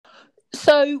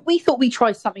So we thought we'd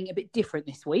try something a bit different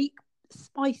this week.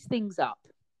 Spice things up.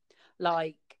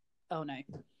 Like, oh no.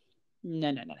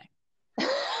 No.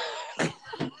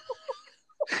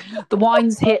 The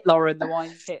wine's hit, Lauren. The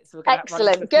wine's hit. So we're going to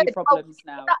run into a few problems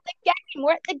now. We're at the game.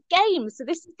 We're at the game. So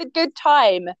this is the good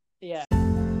time. Yeah.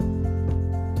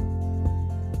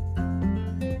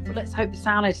 Well, let's hope the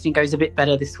sound editing goes a bit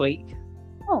better this week.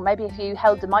 Oh, maybe if you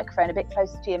held the microphone a bit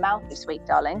closer to your mouth this week,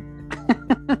 darling.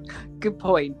 Good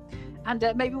point. And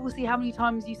maybe we'll see how many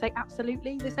times you say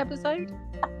absolutely this episode.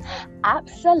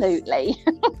 Absolutely.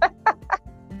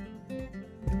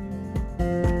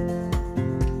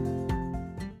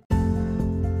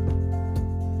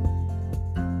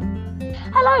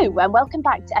 Hello and welcome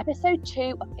back to episode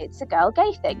 2 of It's a Girl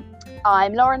Gay Thing.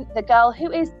 I'm Lauren, the girl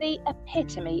who is the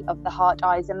epitome of the heart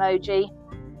eyes emoji.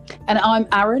 And I'm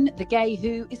Aaron, the gay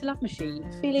who is a love machine,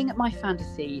 feeling my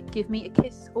fantasy. Give me a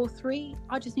kiss or 3.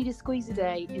 I just need a squeeze a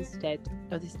day instead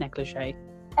of this negligee.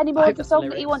 Any more of the song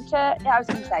that you want to... Yeah, I was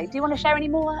going to say, do you want to share any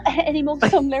more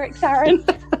song lyrics, Aaron?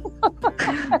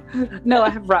 No, I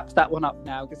have wrapped that one up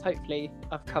now because hopefully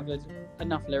I've covered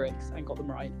enough lyrics and got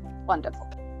them right. Wonderful.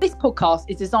 This podcast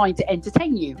is designed to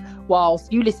entertain you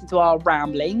whilst you listen to our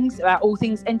ramblings about all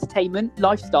things entertainment,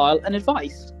 lifestyle and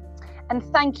advice. And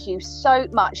thank you so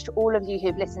much to all of you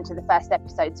who've listened to the first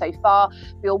episode so far,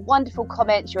 for your wonderful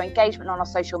comments, your engagement on our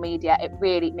social media. It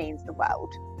really means the world.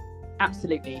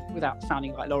 Absolutely, without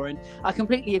sounding like Lauren. I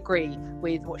completely agree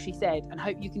with what she said and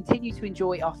hope you continue to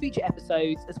enjoy our future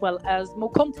episodes as well as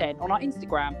more content on our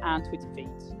Instagram and Twitter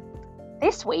feeds.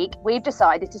 This week, we've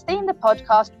decided to theme the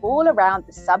podcast all around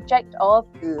the subject of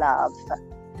love.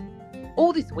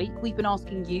 All this week, we've been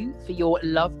asking you for your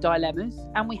love dilemmas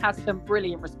and we had some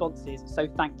brilliant responses, so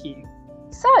thank you.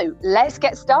 So, let's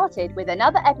get started with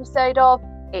another episode of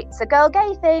It's a Girl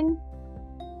Gay Thing.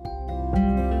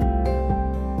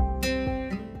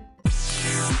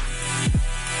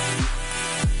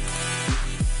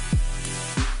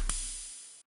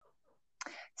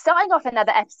 Starting off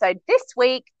another episode this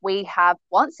week, we have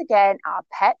once again our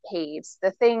pet peeves,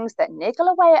 the things that niggle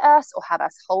away at us or have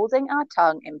us holding our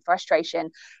tongue in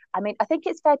frustration. I mean, I think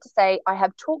it's fair to say I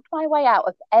have talked my way out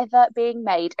of ever being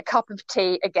made a cup of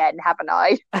tea again, haven't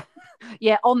I?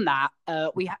 Yeah, on that,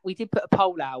 we did put a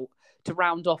poll out to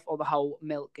round off on the whole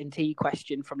milk and tea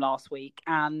question from last week.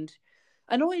 And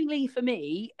annoyingly for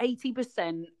me,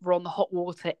 80% were on the hot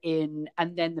water in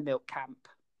and then the milk camp.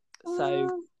 So...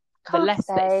 the less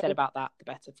that's said about that, the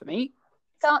better for me.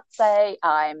 Can't say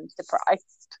I'm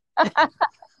surprised.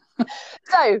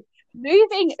 So,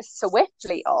 moving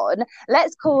swiftly on,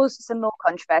 let's cause some more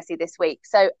controversy this week.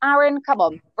 So, Aaron, come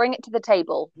on, bring it to the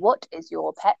table. What is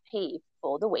your pet peeve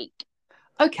for the week?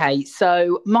 Okay,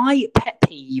 so my pet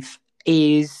peeve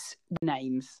is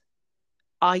names.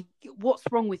 What's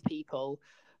wrong with people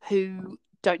who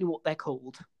don't know what they're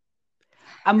called?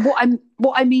 And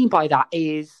what I mean by that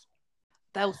is,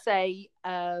 they'll say,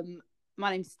 my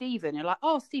name's Stephen. You're like,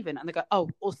 oh, Stephen. And they go, oh,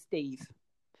 or Steve.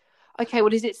 Okay,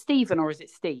 well, is it Stephen or is it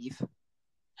Steve?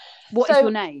 What is your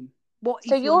name?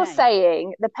 So you're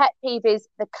saying the pet peeve is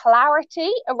the clarity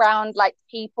around like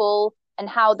people and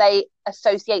how they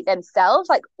associate themselves,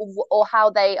 like, or how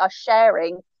they are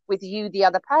sharing with you, the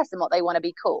other person, what they want to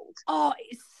be called. Oh,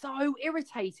 it's so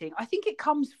irritating. I think it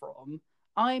comes from,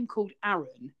 I am called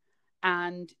Aaron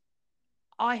and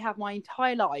I have my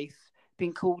entire life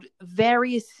been called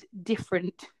various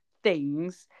different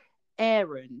things.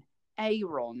 Aaron,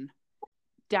 Darren,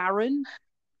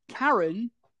 Karen,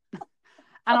 and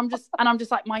I'm just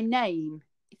like, my name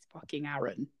is fucking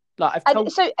Aaron. Like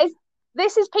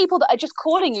this is people that are just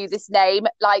calling you this name,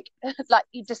 like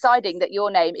you deciding that your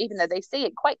name, even though they see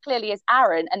it quite clearly as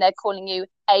Aaron, and they're calling you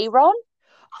Aaron.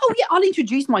 Oh yeah, I'll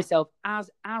introduce myself as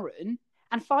Aaron,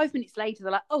 and 5 minutes later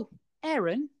they're like, oh,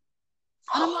 Aaron,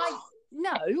 and I'm like,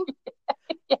 no.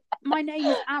 Yeah. My name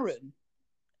is Aaron.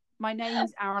 My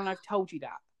name's Aaron. I've told you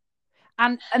that.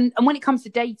 And when it comes to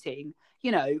dating,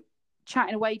 you know,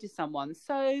 chatting away to someone.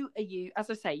 So are you, as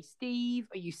I say, Steve?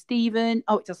 Are you Stephen?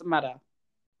 Oh, it doesn't matter.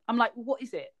 I'm like, well, what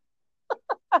is it?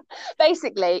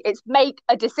 Basically, it's make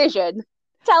a decision.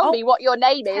 Tell me what your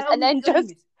name is, and then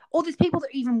just. Or there's people that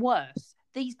are even worse.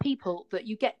 These people that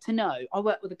you get to know. I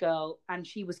worked with a girl, and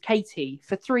she was Katie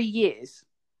for 3 years.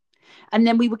 And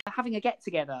then we were having a get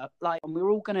together, and we were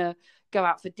all going to go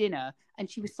out for dinner. And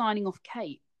she was signing off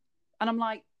Kate. And I'm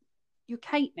like, you're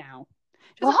Kate now.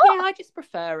 She was like, yeah, I just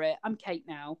prefer it. I'm Kate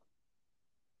now.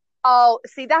 Oh,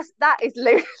 see, that is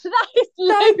lewd. That is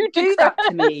lewd. Don't do that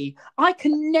to me. I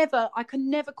can never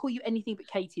call you anything but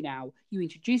Katie now. You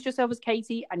introduced yourself as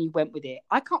Katie and you went with it.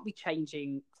 I can't be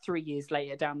changing 3 years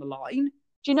later down the line.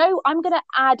 Do you know, I'm going to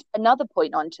add another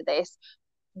point onto this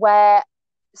where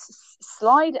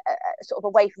slide sort of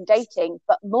away from dating,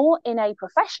 but more in a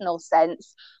professional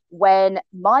sense, when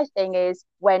my thing is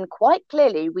when quite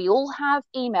clearly we all have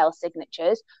email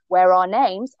signatures where our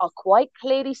names are quite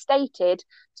clearly stated.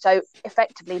 So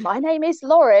effectively, my name is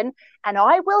Lauren, and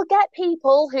I will get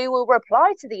people who will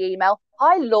reply to the email,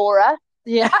 "Hi, Laura."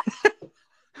 Yeah.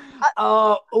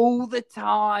 Oh, all the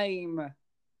time.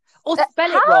 Or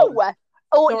spell it wrong.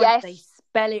 Oh, Lauren, yes. They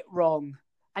spell it wrong.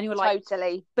 And you're like,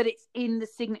 totally. But it's in the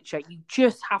signature. You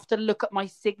just have to look at my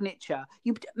signature.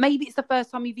 Maybe it's the first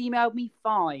time you've emailed me,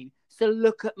 fine. So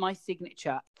look at my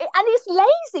signature. And it's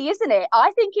lazy, isn't it?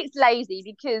 I think it's lazy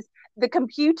because the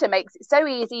computer makes it so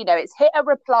easy. You know, it's hit a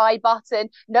reply button.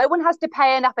 No one has to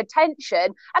pay enough attention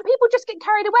and people just get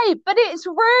carried away. But it's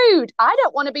rude. I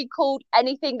don't want to be called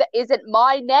anything that isn't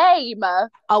my name.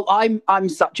 Oh, I'm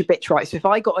such a bitch, right? So if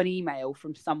I got an email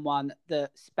from someone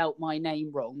that spelt my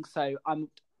name wrong, so I'm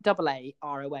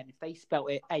AARON, if they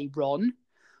spelt it A-Ron,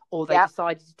 or they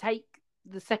decided to take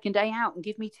the second day out and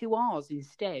give me 2 R's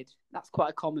instead, that's quite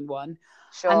a common one.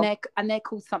 Sure. And they're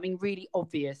called something really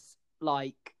obvious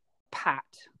like Pat.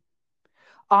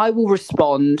 I will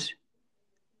respond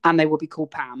and they will be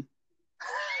called Pam.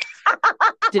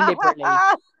 Deliberately.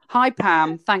 Hi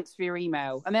Pam, thanks for your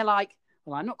email. And they're like,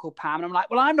 well, I'm not called Pam. And I'm like,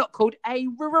 well, I'm not called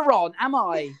A-Ron, am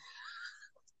I?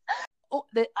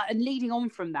 And leading on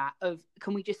from that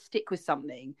can we just stick with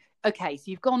something? Okay, so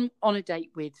you've gone on a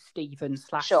date with Stephen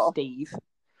 / Steve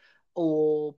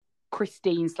or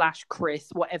Christine / Chris,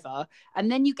 whatever.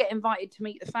 And then you get invited to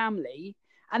meet the family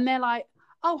and they're like,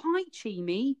 oh, hi,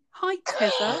 Chimi. Hi,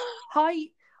 Tessa.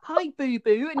 Hi, Boo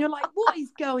Boo. And you're like, what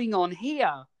is going on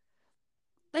here?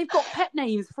 They've got pet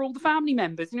names for all the family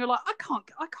members. And you're like, I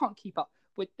can't keep up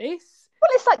with this. Well,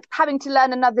 it's like having to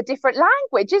learn another different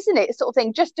language, isn't it? Sort of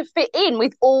thing, just to fit in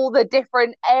with all the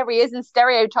different areas and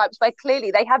stereotypes where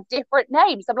clearly they have different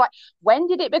names. I'm like, when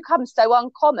did it become so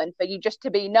uncommon for you just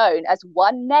to be known as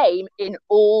one name in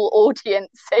all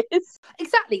audiences?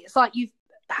 Exactly. It's like you've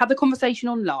had the conversation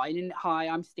online and, hi,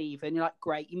 I'm Stephen. You're like,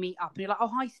 great. You meet up and you're like, oh,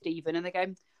 hi, Stephen. And they go,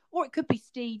 or it could be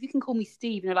Steve. You can call me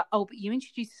Steve. And you're like, oh, but you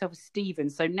introduced yourself as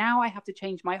Stephen. So now I have to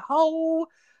change my whole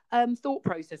thought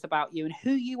process about you and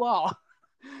who you are.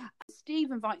 Steve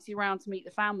invites you around to meet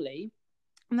the family,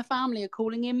 and the family are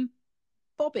calling him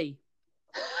Bobby.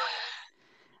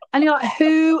 And you're like,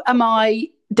 who am I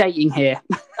dating here?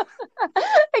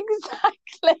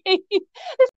 Exactly.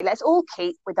 Let's all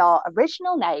keep with our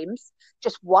original names,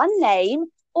 just one name.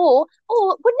 Or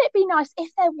wouldn't it be nice if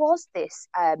there was this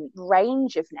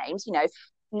range of names, you know,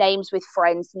 names with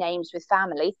friends, names with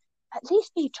family, at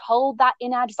least be told that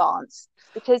in advance?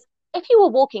 Because if you were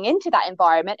walking into that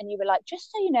environment and you were like,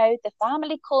 just so you know, the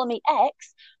family call me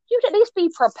X, you'd at least be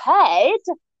prepared.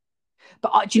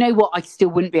 But do you know what? I still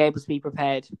wouldn't be able to be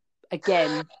prepared.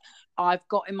 Again, I've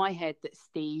got in my head that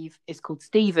Steve is called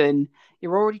Stephen.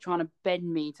 You're already trying to bend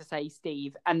me to say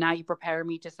Steve, and now you're preparing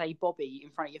me to say Bobby in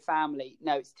front of your family.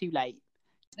 No, it's too late.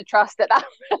 The trust at that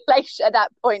relation at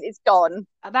that point is gone.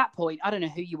 At that point, I don't know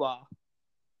who you are.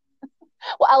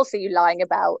 What else are you lying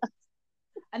about?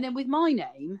 And then with my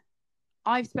name,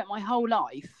 I've spent my whole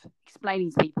life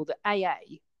explaining to people that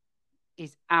AA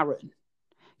is Aaron.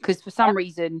 Because for some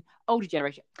reason, older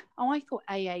generation, oh, I thought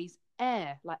AA's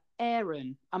air, like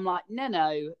Aaron. I'm like,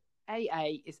 no,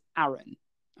 AA is Aaron.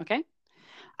 Okay?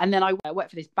 And then I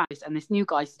worked for this bank and this new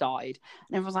guy started.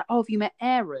 And everyone's like, oh, have you met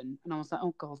Aaron? And I was like,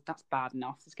 oh, God, that's bad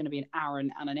enough. There's going to be an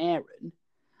Aaron and an Aaron.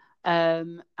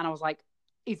 And I was like,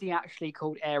 is he actually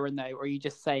called Aaron though, or are you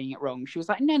just saying it wrong? She was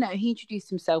like, no, he introduced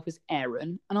himself as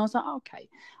Aaron. And I was like, oh, okay.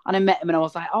 And I met him and I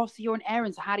was like, oh, so you're an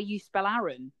Aaron, so how do you spell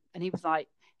Aaron? And he was like,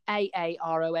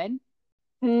 AARON.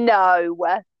 No.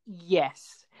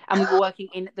 Yes. And we were working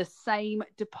in the same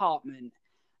department.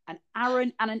 An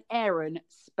Aaron and an Aaron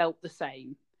spelt the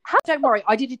same. Don't worry,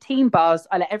 I did a team buzz.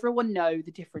 I let everyone know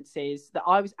the differences, that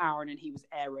I was Aaron and he was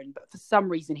Aaron, but for some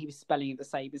reason he was spelling it the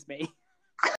same as me.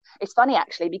 It's funny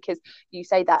actually because you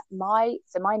say that my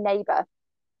neighbour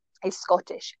is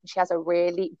Scottish. She has a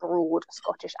really broad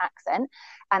Scottish accent,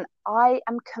 and I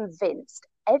am convinced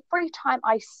every time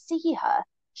I see her,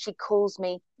 she calls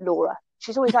me Laura.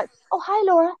 She's always like, "Oh,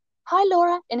 hi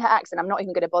Laura," in her accent. I'm not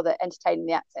even going to bother entertaining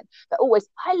the accent, but always,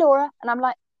 "Hi Laura," and I'm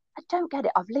like, I don't get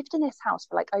it. I've lived in this house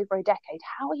for like over a decade.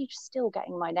 How are you still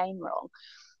getting my name wrong?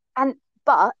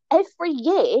 But every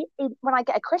year when I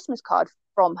get a Christmas card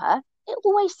from her, it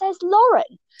always says Lauren.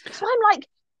 So I'm like,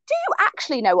 do you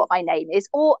actually know what my name is?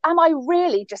 Or am I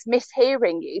really just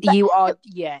mishearing you? You are,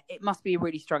 yeah, it must be a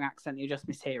really strong accent you're just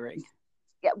mishearing.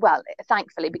 Yeah, well,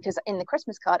 thankfully, because in the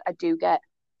Christmas card, I do get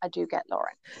I do get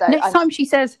Lauren. So Next time she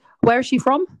says, where is she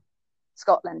from?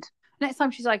 Scotland. Next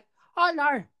time she's like, oh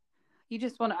no, you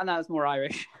just want to, and that was more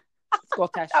Irish.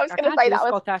 Scottish. I was going to say that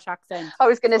was Scottish accent. I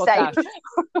was going to say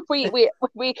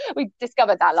we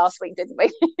discovered that last week, didn't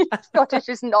we? Scottish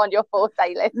isn't on your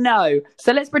forte list. No.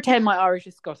 So let's pretend my Irish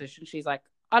is Scottish, and she's like,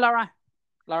 "Oh,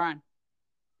 Lauren,"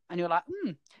 and you're like,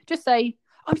 just say,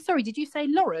 "I'm sorry, did you say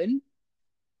Lauren?"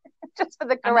 Just for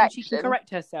the correction. And then she can correct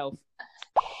herself.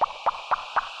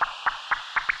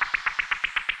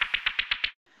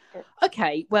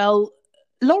 Okay, well,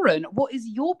 Lauren, what is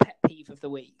your pet peeve of the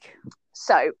week?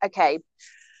 So, okay,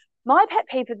 my pet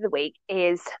peeve of the week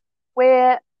is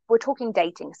we're talking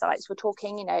dating sites. We're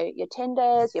talking, your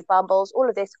Tinders, your Bumbles, all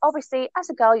of this. Obviously, as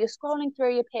a girl, you're scrolling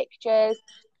through your pictures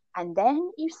and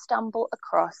then you stumble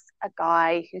across a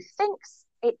guy who thinks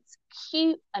it's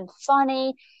cute and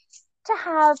funny to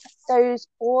have those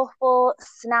awful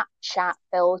Snapchat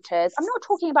filters. I'm not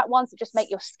talking about ones that just make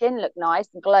your skin look nice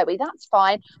and glowy. That's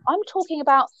fine. I'm talking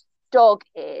about dog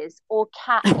ears or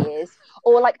cat ears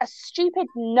or like a stupid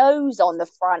nose on the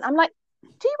front. I'm like,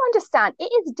 do you understand?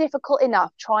 It is difficult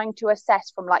enough trying to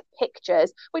assess from like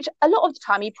pictures, which a lot of the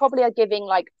time you probably are giving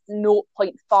like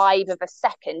 0.5 of a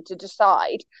second to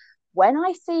decide. When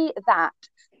I see that,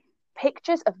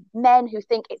 pictures of men who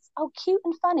think it's cute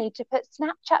and funny to put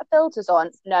Snapchat filters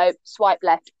on, no, swipe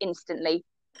left instantly.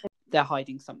 They're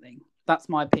hiding something. That's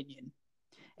my opinion.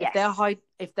 Yes.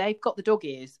 If they've got the dog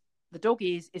ears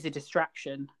is a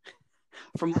distraction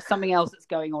from something else that's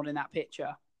going on in that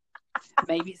picture.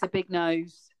 Maybe it's a big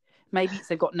nose. Maybe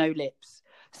they've got no lips.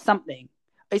 Something.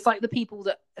 It's like the people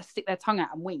that stick their tongue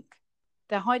out and wink.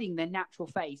 They're hiding their natural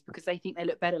face because they think they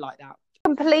look better like that.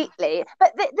 Completely.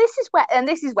 But this is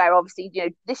where obviously,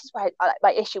 this is where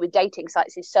my issue with dating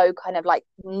sites is so kind of like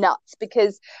nuts,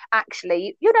 because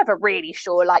actually you're never really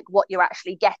sure like what you're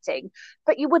actually getting,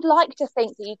 but you would like to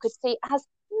think that you could see as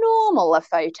normal a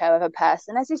photo of a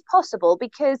person as is possible,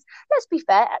 because let's be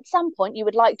fair, at some point you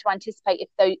would like to anticipate, if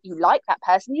though you like that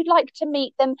person, you'd like to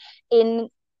meet them in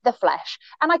the flesh.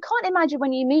 And I can't imagine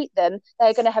when you meet them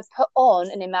they're going to have put on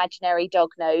an imaginary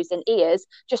dog nose and ears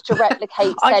just to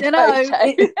replicate said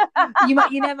photo.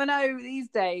 You never know these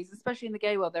days, especially in the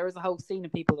gay world. There is a whole scene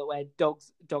of people that wear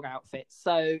dog outfits,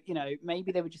 so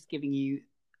maybe they were just giving you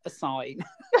a sign.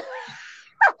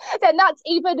 Then that's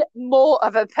even more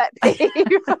of a pet peeve.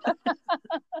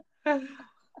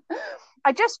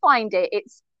 I just find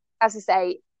it's, as I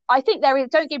say, I think there is,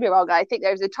 don't get me wrong, I think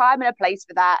there's a time and a place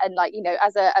for that. And like,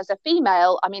 as a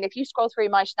female, I mean, if you scroll through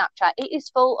my Snapchat, it is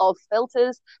full of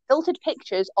filtered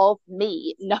pictures of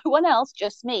me, no one else,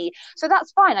 just me. So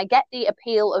that's fine. I get the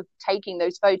appeal of taking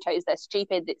those photos. They're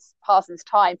stupid. It's passes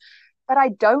time. But I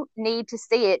don't need to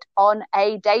see it on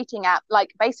a dating app.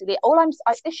 Like, basically,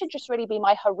 this should just really be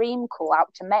my harem call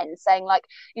out to men, saying like,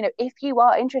 if you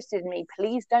are interested in me,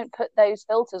 please don't put those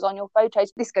filters on your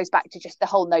photos. This goes back to just the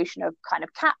whole notion of kind of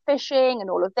catfishing and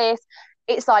all of this.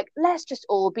 It's like, let's just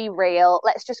all be real.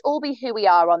 Let's just all be who we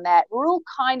are on there. We're all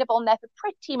kind of on there for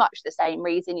pretty much the same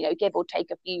reason, give or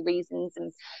take a few reasons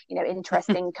and,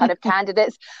 interesting kind of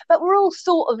candidates. But we're all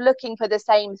sort of looking for the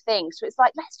same thing. So it's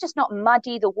like, let's just not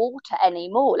muddy the water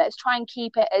anymore. Let's try and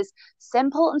keep it as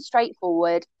simple and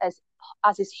straightforward as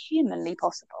is humanly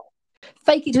possible.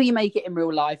 Fake it till you make it in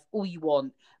real life, all you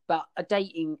want. But a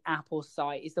dating app or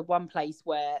site is the one place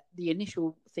where the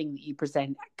initial thing that you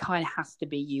present kind of has to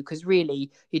be you, because really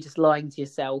you're just lying to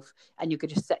yourself and you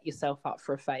could just set yourself up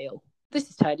for a fail. This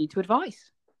is turned into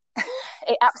advice.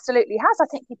 It absolutely has. I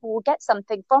think people will get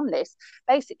something from this.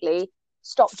 Basically,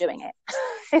 stop doing it.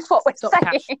 Is what we're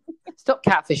saying. Stop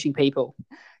catfishing people.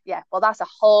 Yeah, well, that's a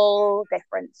whole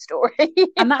different story.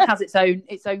 And that has its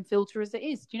own filter as it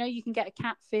is. Do you know you can get a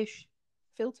catfish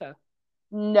filter?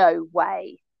 No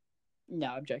way. No,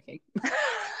 I'm joking.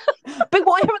 But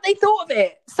why haven't they thought of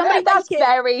it? That's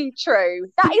very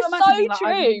true. That is so true.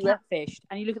 I've been catfished,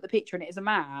 and you look at the picture and it is a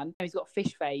man. He's got a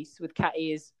fish face with cat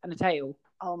ears and a tail.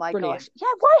 Oh my gosh. Yeah,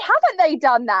 why haven't they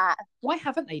done that? Why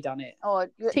haven't they done it? Oh,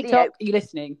 TikTok, are you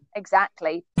listening?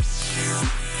 Exactly.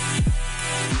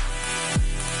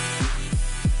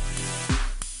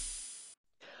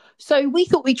 So we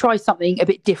thought we'd try something a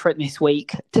bit different this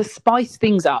week to spice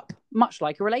things up, much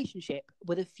like a relationship,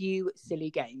 with a few silly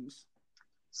games.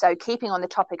 So keeping on the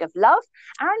topic of love,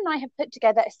 Aaron and I have put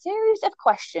together a series of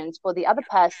questions for the other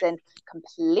person,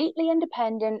 completely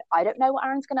independent. I don't know what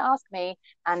Aaron's going to ask me,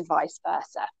 and vice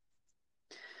versa.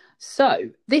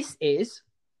 So this is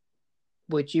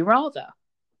Would You Rather?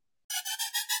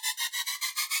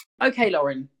 Okay,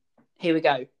 Lauren, here we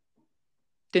go.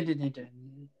 Dun, dun, dun,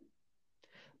 dun.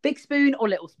 Big spoon or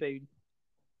little spoon?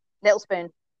 Little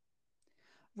spoon.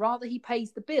 Rather he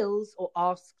pays the bills or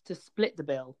asks to split the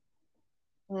bill?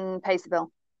 Pays the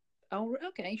bill. Oh,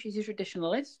 okay. She's a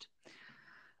traditionalist.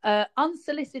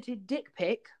 Unsolicited dick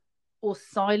pic or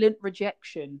silent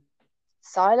rejection?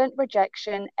 Silent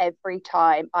rejection every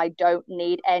time. I don't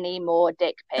need any more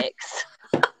dick pics.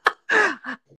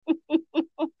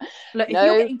 Look, if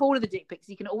you're getting bored of the dick pics,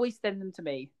 you can always send them to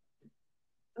me.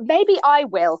 Maybe I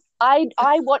will. I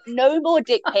want no more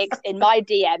dick pics in my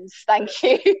DMs. Thank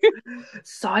you.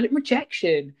 Silent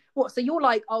rejection. What? So you're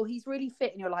like, oh, he's really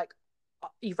fit, and you're like,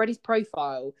 you've read his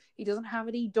profile. He doesn't have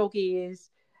any dog ears.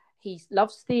 He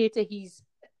loves theatre. He's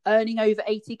earning over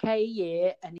 80k a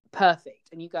year, and he's perfect.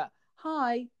 And you go,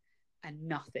 hi, and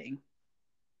nothing.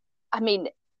 I mean,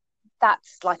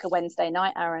 that's like a Wednesday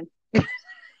night, Aaron.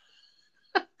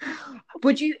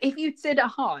 Would you, if you'd said a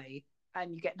hi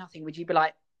and you get nothing, would you be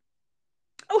like,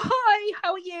 oh, hi,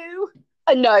 how are you?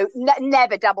 No,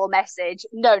 never double message.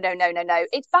 No.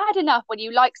 It's bad enough when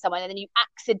you like someone and then you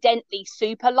accidentally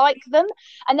super like them,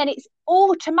 and then it's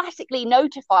automatically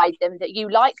notified them that you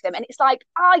like them, and it's like,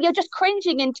 you're just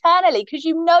cringing internally because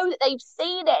you know that they've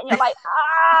seen it, and you're like,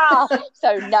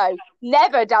 So no,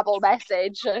 never double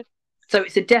message. So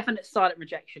it's a definite silent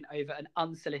rejection over an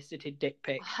unsolicited dick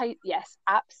pic. Yes,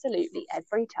 absolutely,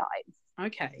 every time.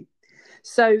 Okay.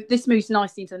 So this moves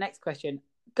nicely into the next question.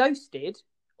 Ghosted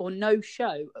or no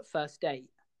show at first date?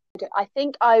 I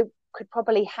think I could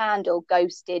probably handle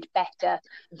ghosted better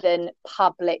than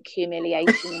public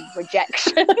humiliation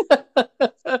rejection.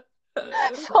 So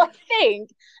I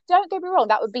think, don't get me wrong,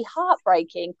 that would be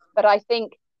heartbreaking, but I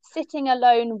think sitting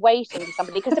alone waiting for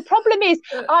somebody, because the problem is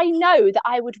I know that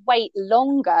I would wait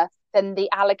longer than the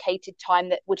allocated time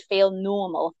that would feel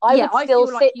normal. I would still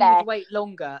sit like there. You would wait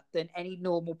longer than any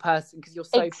normal person because you're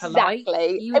so polite.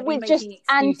 Exactly. With just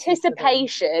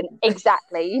anticipation.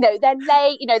 Exactly. They're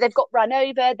late, they've got run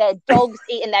over, their dog's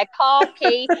eating their car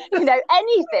key,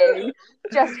 anything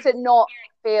just to not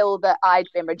feel that I'd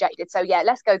been rejected. So yeah,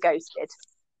 let's go ghosted.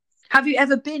 Have you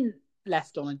ever been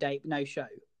left on a date with no show?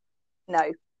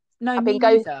 No. No, I've been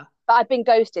ghosted. But I've been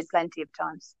ghosted plenty of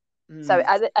times. So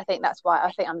I think that's why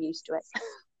I think I'm used to it.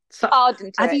 So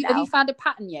have you found a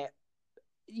pattern yet?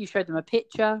 You showed them a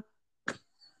picture.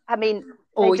 I mean,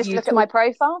 or they just look at my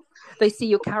profile. They see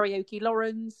your karaoke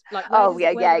Laurens. Like,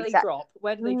 exactly.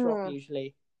 Where do they drop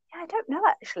usually? Yeah, I don't know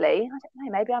actually. I don't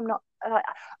know. Maybe I'm not.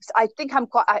 I think I'm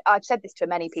quite. I've said this to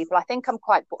many people. I think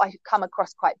I come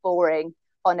across quite boring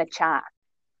on a chat.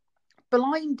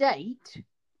 Blind date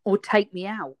or take me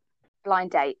out?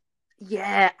 Blind date.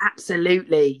 Yeah,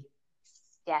 absolutely.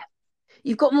 Yeah.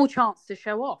 You've got more chance to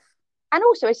show off. And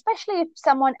also, especially if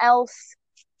someone else,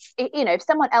 if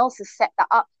someone else has set that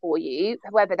up for you,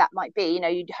 whoever that might be,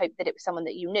 you'd hope that it was someone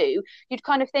that you knew. You'd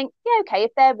kind of think, yeah, okay,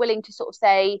 if they're willing to sort of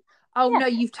say, no,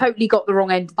 you've totally got the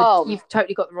wrong end. You've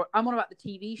totally got the wrong. I'm on about the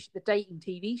dating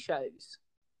TV shows.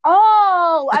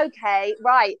 Oh, okay,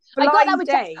 right. Blind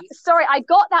Date. Sorry, I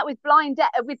got that with Blind Date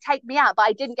with Take Me Out, but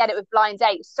I didn't get it with Blind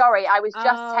Date. Sorry, I was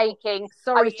just taking.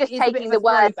 Sorry, I was just taking the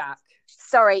word back.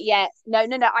 Sorry, yeah, no.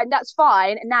 That's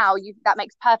fine. Now that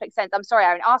makes perfect sense. I'm sorry,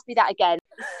 Aaron. Ask me that again.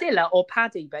 Scylla or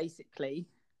Paddy, basically.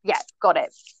 Yeah, got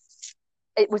it.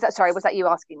 Was that you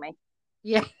asking me?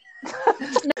 Yeah.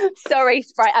 Sorry,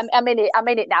 right. I'm in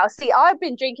it now. See, I've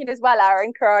been drinking as well,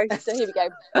 Aaron. Christ. So here we go.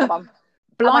 Come on.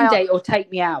 Blind Date or Take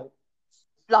Me Out?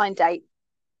 Blind Date.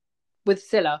 With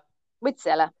Scylla? With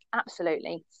Scylla,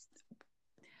 absolutely.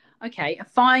 Okay,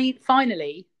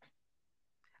 finally,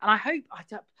 and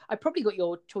I probably got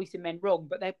your choice in men wrong,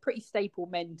 but they're pretty staple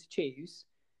men to choose.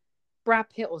 Brad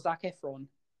Pitt or Zac Efron?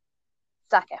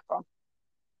 Zac Efron.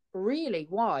 Really?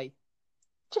 Why?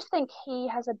 Just think he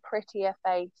has a prettier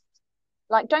face.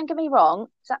 Like, don't get me wrong,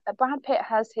 Brad Pitt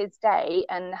has his day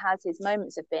and has his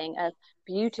moments of being a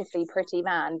beautifully pretty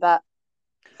man, but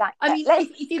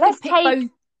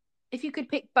if you could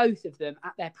pick both of them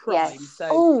at their prime, yes.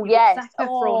 So Zac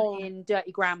Efron in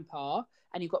Dirty Grandpa,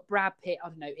 and you've got Brad Pitt, I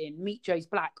don't know, in Meet Joe's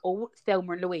Black or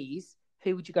Thelma and Louise,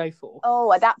 who would you go for?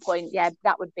 Oh, at that point, yeah,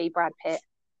 that would be Brad Pitt.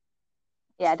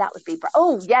 Yeah, that would be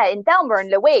in Thelma and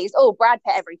Louise. Oh, Brad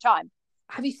Pitt every time.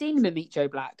 Have you seen him in Meet Joe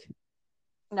Black?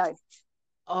 No.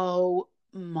 Oh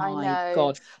my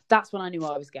God. That's when I knew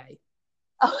I was gay.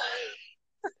 Oh.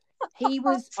 I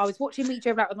was watching Meet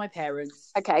Joe Black with my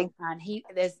parents. Okay. And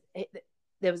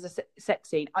there was a sex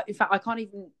scene. In fact, I can't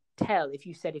even tell if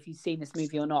you've seen this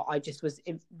movie or not. I just was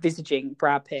envisaging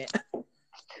Brad Pitt.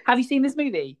 Have you seen this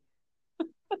movie?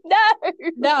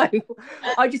 No.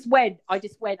 I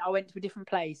went to a different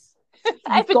place.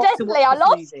 Evidently, I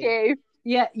lost you.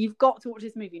 Yeah, you've got to watch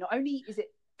this movie. Not only is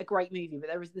it a great movie, but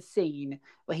there is the scene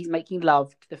where he's making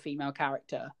love to the female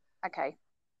character. Okay.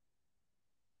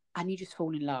 and you just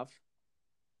fall in love.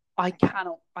 I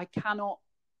cannot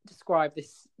describe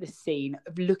this scene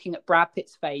of looking at Brad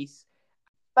Pitt's face.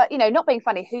 But, not being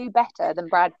funny, who better than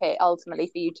Brad Pitt ultimately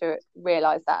for you to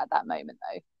realise that at that moment,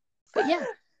 though? But yeah.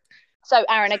 So,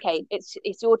 Aaron, okay, it's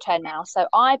your turn now. So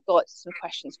I've got some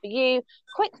questions for you.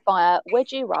 Quick fire,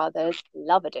 would you rather,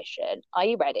 love edition. Are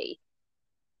you ready?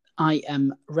 I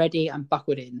am ready. I'm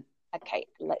buckled in. Okay,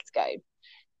 let's go.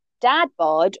 Dad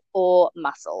bod or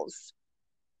muscles?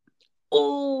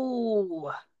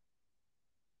 Oh,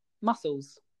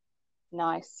 muscles.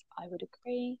 Nice. I would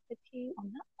agree with you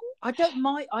on that one. I don't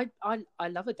mind. I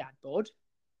love a dad bod.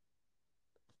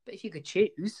 But if you could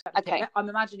choose, okay. I'm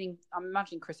imagining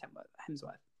Chris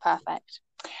Hemsworth. Perfect.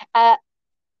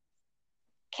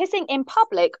 Kissing in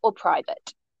public or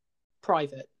private?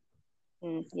 Private.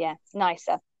 Yeah,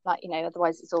 nicer. Like,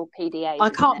 otherwise it's all PDA. I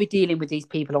can't be dealing with these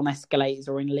people on escalators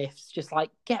or in lifts. Just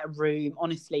like, get a room.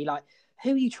 Honestly, like,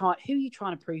 who are you trying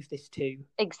to prove this to?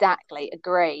 Exactly.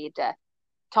 Agreed.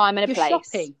 Time and a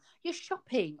place. You're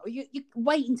shopping, or you're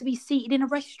waiting to be seated in a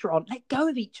restaurant. Let go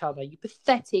of each other, you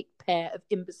pathetic pair of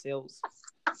imbeciles.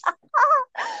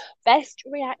 Best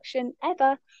reaction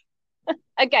ever.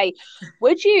 Okay,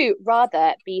 would you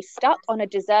rather be stuck on a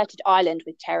deserted island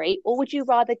with Terry, or would you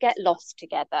rather get lost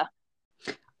together?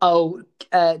 Oh,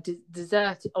 on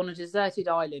a deserted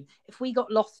island. If we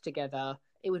got lost together,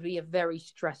 it would be a very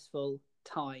stressful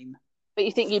time. But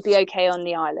you think you'd be okay on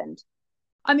the island?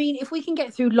 I mean, if we can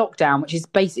get through lockdown, which is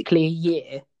basically a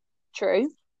year,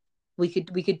 true, we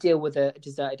could deal with a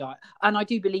deserted island. And I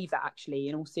do believe that, actually,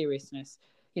 in all seriousness,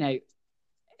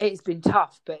 it's been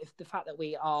tough, but if the fact that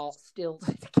we are still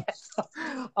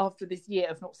together after this year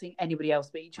of not seeing anybody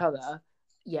else but each other,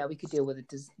 yeah, we could deal with a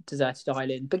deserted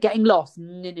island. But getting lost,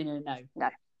 no.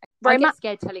 I get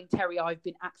scared telling Terry I've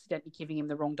been accidentally giving him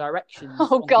the wrong directions.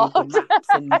 Oh, God. Google Maps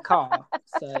in the car.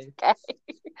 So. Okay.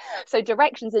 So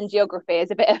directions and geography is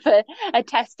a bit of a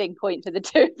testing point for the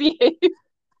two of you.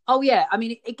 Oh, yeah. I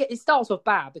mean, it starts off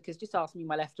bad because just ask me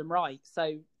my left and right.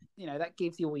 So, that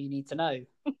gives you all you need to know.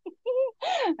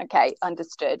 Okay,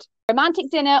 understood. Romantic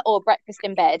dinner or breakfast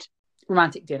in bed?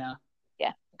 Romantic dinner.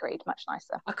 Yeah, agreed. Much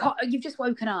nicer. I can't. You've just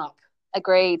woken up.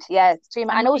 Agreed. Yeah, it's too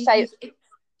much. And also,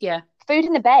 yeah, food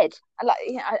in the bed. I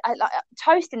like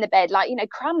toast in the bed. Like,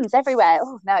 crumbs everywhere.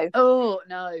 Oh no. Oh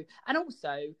no. And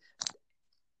also,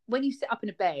 when you sit up in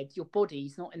a bed, your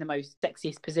body's not in the most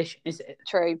sexiest position, is it?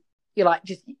 True. You're like,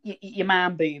 just your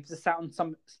man boobs are sat on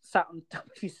top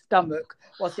of your stomach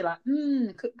whilst you're like,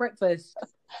 cook breakfast.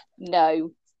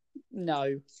 No.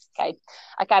 Okay,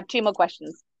 I have 2 more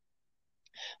questions.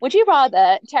 Would you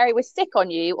rather Terry was sick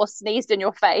on you or sneezed in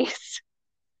your face?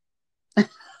 This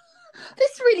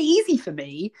is really easy for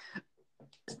me.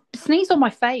 Sneeze on my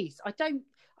face. I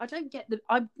don't get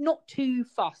I'm not too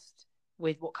fussed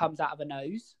with what comes out of a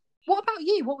nose. What about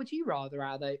you? What would you rather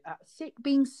out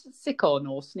being sick on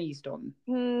or sneezed on?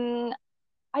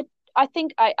 I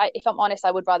think if I'm honest,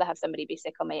 I would rather have somebody be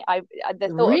sick on me.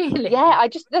 Really?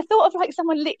 The thought of like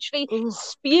someone literally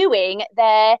spewing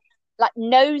their like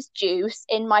nose juice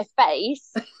in my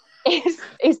face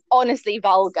is honestly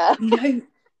vulgar. No,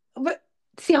 but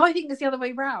see, I think it's the other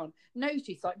way around. Nose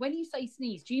juice, like when you say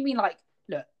sneeze, do you mean like,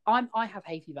 look, I have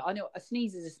hay fever. I know a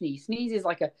sneeze is a sneeze. Sneeze is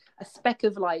like a speck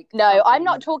of like. No, something. I'm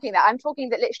not talking that. I'm talking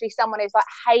that literally someone is like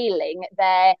hailing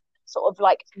their sort of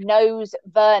like nose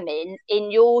vermin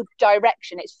in your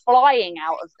direction. It's flying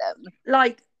out of them.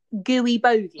 Like gooey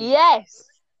bogey. Yes.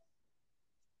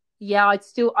 Yeah,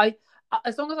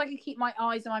 as long as I can keep my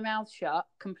eyes and my mouth shut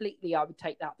completely, I would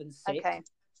take that than sick. Okay.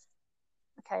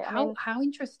 How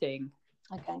interesting.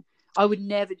 Okay. I would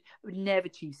never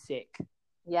choose sick.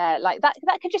 Yeah, like that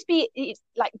could just be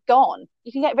like gone.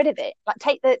 You can get rid of it. Like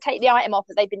take the item off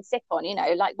that they've been sick on,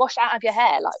 like wash out of your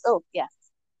hair. Like, oh yeah.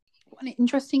 What an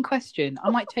interesting question.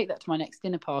 I might take that to my next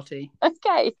dinner party.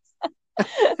 Okay.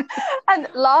 And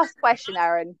last question,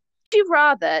 Aaron. Would you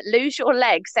rather lose your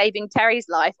leg saving Terry's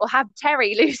life or have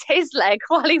Terry lose his leg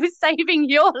while he was saving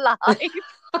your life?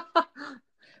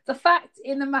 The fact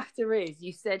in the matter is,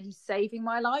 you said he's saving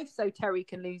my life, so Terry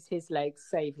can lose his leg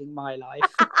saving my life.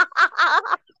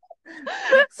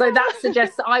 So that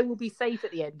suggests that I will be safe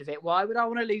at the end of it. Why would I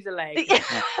want to lose a leg?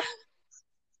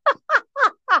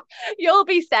 You'll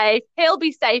be safe. He'll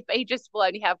be safe, but he just will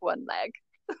only have one leg.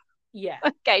 Yeah.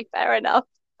 Okay, fair enough.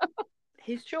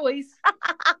 His choice.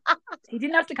 He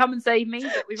didn't have to come and save me,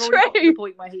 but we've already got to the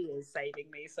point where he is saving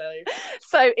me.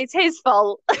 So it's his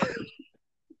fault.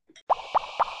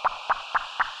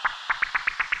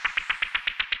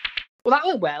 Well, that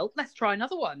went well. Let's try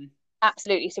another one.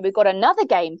 Absolutely. So we've got another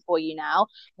game for you now,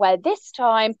 where this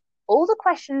time all the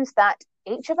questions that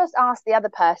Each of us asks the other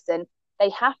person. They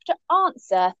have to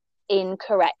answer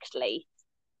incorrectly.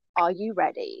 Are you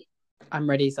ready? I'm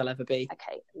ready as I'll ever be.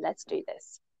 Okay, let's do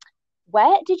this.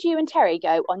 Where did you and Terry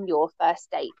go on your first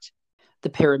date? The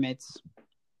pyramids.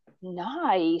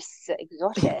 Nice,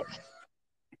 exotic.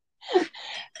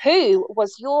 Who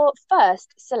was your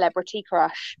first celebrity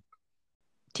crush?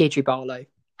 Deirdre Barlow.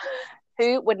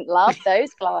 Who wouldn't love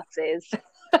those glasses?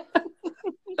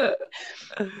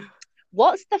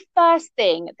 What's the first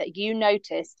thing that you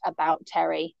noticed about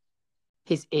Terry?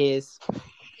 His ears.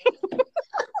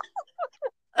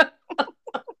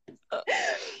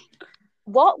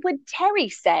 What would Terry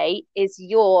say is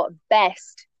your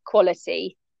best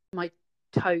quality? My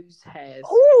toes hairs.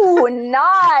 Oh,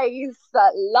 nice.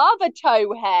 Love a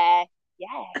toe hair.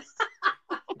 Yes.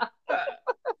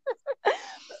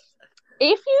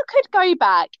 If you could go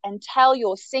back and tell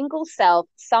your single self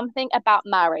something about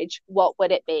marriage, what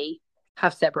would it be?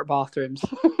 Have separate bathrooms.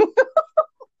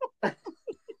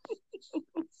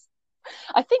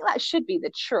 I think that should be the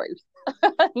truth.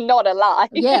 Not a lie.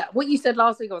 Yeah, what you said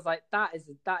last week, I was like, that is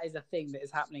a thing that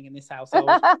is happening in this household.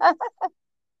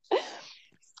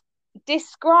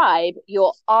 Describe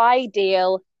your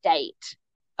ideal date.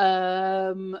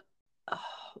 What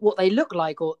they look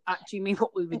like, or actually mean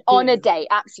what we would do? On a date,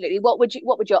 absolutely. What would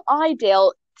your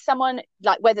ideal someone,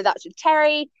 like, whether that's with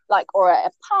Terry, like, or a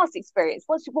past experience,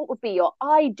 what would be your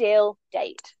ideal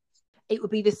date? It would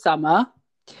be the summer.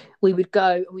 We would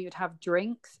go and we would have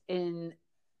drinks in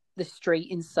the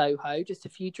street in Soho, just a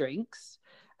few drinks,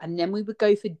 and then we would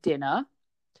go for dinner,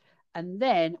 and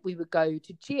then we would go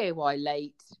to GAY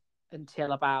late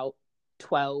until about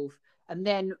 12, and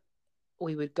then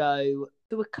we would go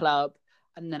to a club,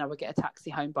 and then I would get a taxi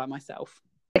home by myself.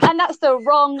 And that's the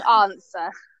wrong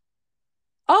answer.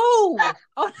 Oh, no,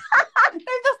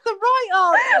 that's the right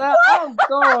answer. Oh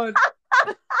God.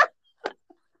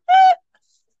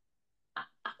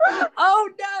 Oh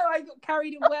no, I got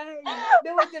carried away.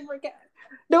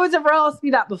 No one's ever asked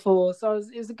me that before, so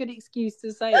it was a good excuse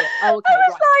to say it. Oh, okay, I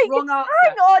was right. like, Wrong answer.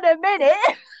 hang on a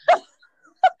minute.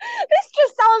 This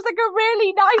just sounds like a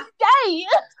really nice date.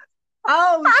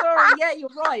 Oh, sorry. Yeah, you're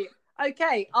right.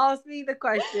 Okay, ask me the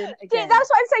question again. That's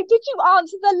what I'm saying. Did you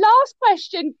answer the last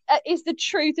question? Is the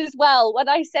truth as well? When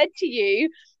I said to you,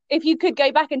 if you could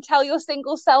go back and tell your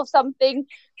single self something,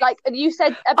 like, and you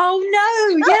said, "Oh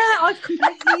no, yeah, I've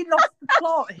completely lost the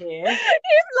plot here.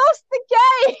 You've lost the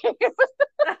game."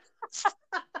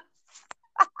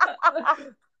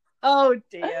 Oh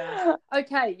dear.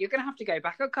 Okay, you're gonna have to go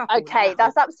back a couple. Okay, now.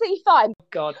 that's absolutely fine. Oh,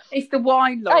 God, it's the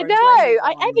wine, Lauren. I know.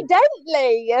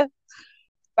 Evidently.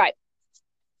 Right.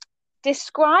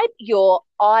 Describe your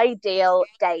ideal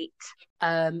date.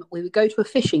 We would go to a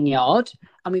fishing yard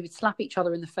and we would slap each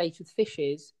other in the face with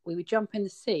fishes. We would jump in the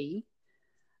sea,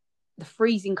 the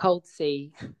freezing cold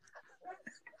sea.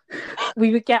 We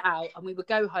would get out and we would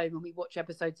go home and we watch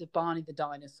episodes of Barney the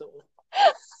Dinosaur.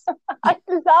 I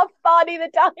love Barney the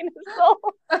Dinosaur.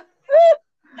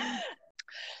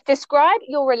 Describe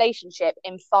your relationship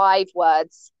in 5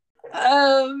 words.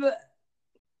 The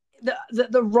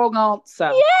wrong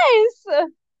answer. Yes.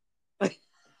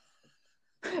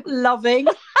 Loving.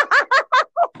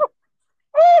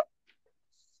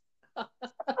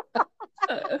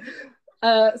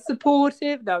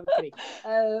 Supportive. No, I'm kidding.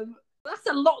 That's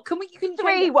a lot. You can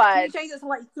 3 words. Can you change it to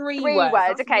like 3 3 words?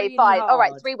 words. That's Okay, really fine. hard. All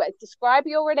right, 3 words. Describe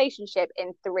your relationship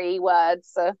in 3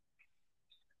 words.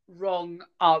 Wrong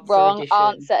answer. Wrong edition.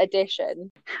 answer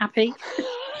edition. Happy.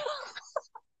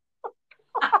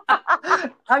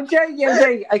 I'm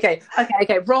joking. Okay.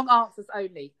 Wrong answers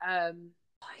only.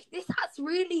 That's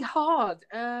really hard.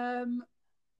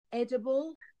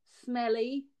 Edible,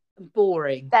 smelly, and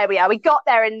boring. There we are. We got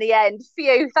there in the end.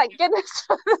 Phew, thank goodness.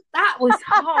 That was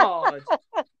hard.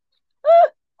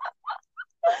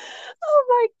 Oh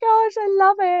my gosh, I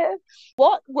love it.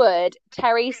 What would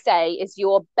Terry say is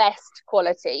your best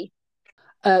quality?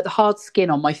 The hard skin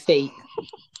on my feet.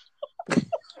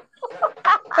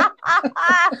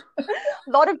 A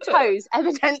lot of toes,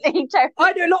 evidently. Terry.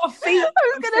 I do a lot of feet.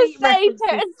 I was going to say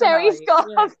Terry's got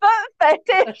a foot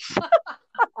fetish.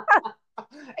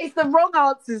 It's the wrong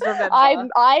answers, remember.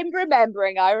 I'm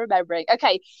remembering.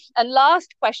 Okay, and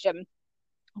last question.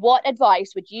 What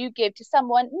advice would you give to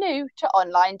someone new to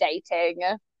online dating?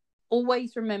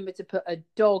 Always remember to put a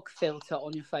dog filter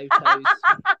on your photos.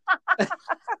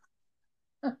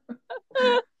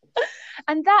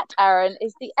 And that, Aaron,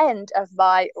 is the end of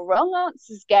my wrong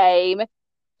answers game,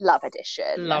 Love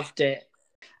Edition. Loved it.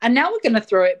 And now we're going to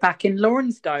throw it back in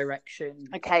Lauren's direction.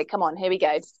 Okay, come on, here we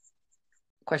go.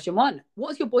 Question 1.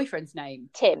 What is your boyfriend's name?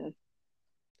 Tim.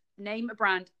 Name a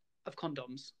brand of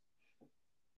condoms.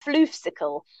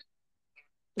 Floofsicle.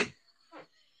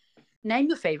 Name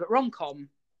your favourite rom-com.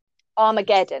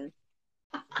 Armageddon.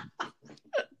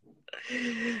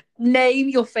 Name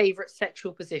your favourite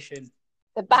sexual position.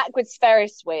 The backwards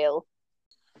Ferris wheel.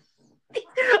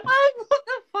 Oh, what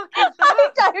the fuck is that?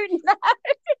 I don't know.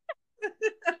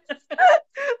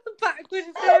 The backwards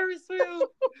Ferris wheel.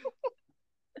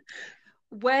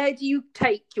 Where do you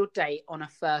take your date on a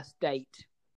first date?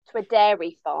 To a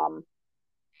dairy farm.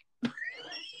 To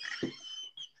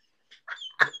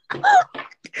a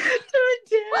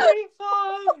dairy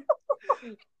farm.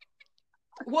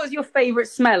 What's your favourite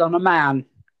smell on a man?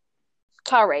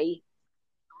 Curry.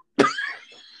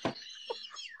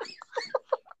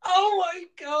 Oh my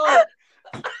god.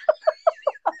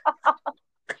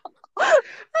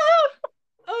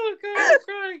 Oh god, I'm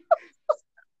crying.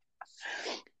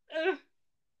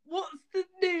 What's the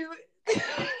new?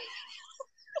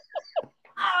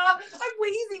 I'm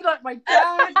wheezing like my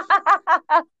dad.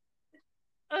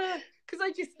 Because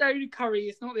I just know curry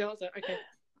is not the answer. Okay.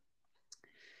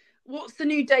 What's the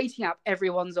new dating app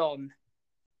everyone's on?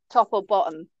 Top or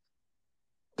bottom?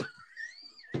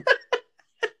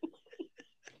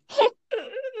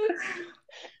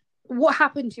 What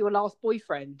happened to your last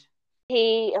boyfriend?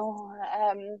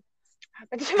 Happened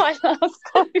to my last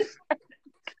boyfriend.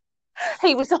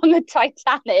 He was on the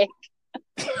Titanic.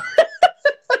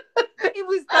 It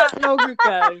was that long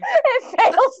ago. It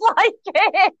feels like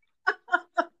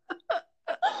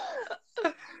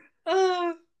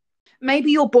it.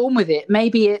 Maybe you're born with it.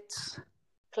 Maybe it's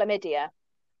chlamydia.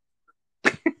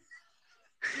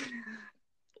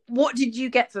 What did you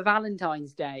get for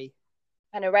Valentine's Day?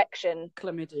 An erection.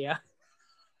 Chlamydia.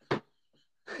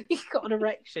 You got an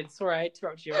erection. Sorry, I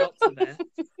interrupted your answer there.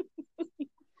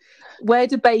 Where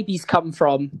do babies come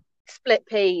from? Split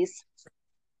peas.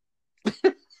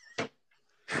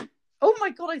 Oh my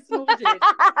god, I snorted.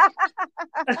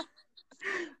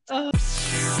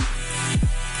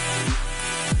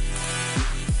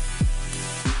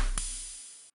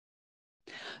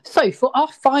 So for our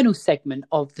final segment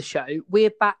of the show,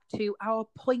 we're back to our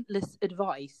pointless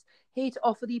advice, here to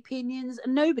offer the opinions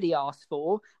nobody asked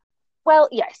for. Well,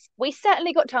 yes, we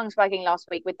certainly got tongue wagging last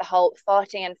week with the whole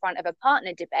farting in front of a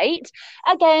partner debate,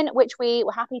 again, which we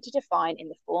were happy to define in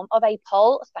the form of a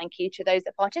poll, thank you to those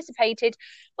that participated,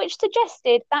 which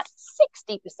suggested that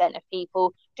 60% of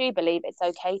people do believe it's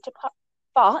okay to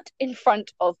fart in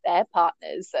front of their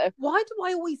partners. Why do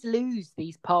I always lose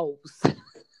these polls?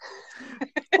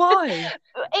 Why?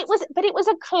 It was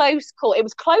a close call. It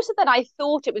was closer than I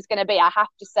thought it was going to be, I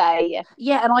have to say.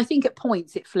 Yeah, and I think at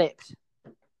points it flipped.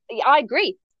 I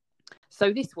agree.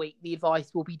 So this week, the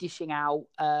advice will be dishing out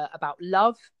about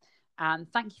love.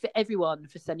 And thank you for everyone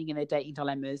for sending in their dating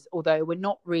dilemmas. Although we're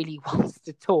not really ones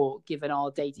to talk, given our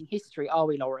dating history, are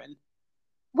we, Lauren?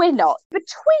 We're not.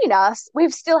 Between us,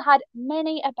 we've still had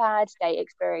many a bad date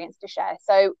experience to share.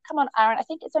 So come on, Aaron, I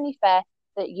think it's only fair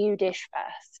that you dish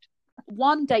first.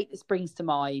 One date that springs to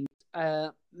mind,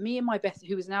 me and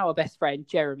who is now our best friend,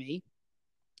 Jeremy,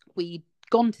 we'd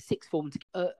gone to sixth form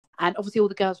together. And obviously all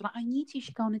the girls were like, I need you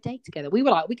should go on a date together. We were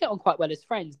like, we get on quite well as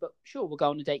friends, but sure, we'll go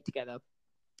on a date together.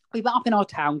 We went up in our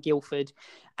town, Guildford,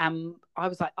 and I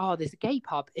was like, oh, there's a gay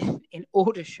pub in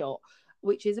Aldershot,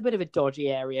 which is a bit of a dodgy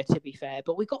area, to be fair.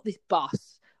 But we got this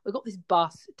bus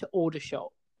to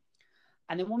Aldershot.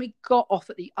 And then when we got off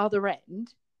at the other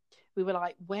end, we were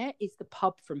like, where is the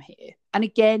pub from here? And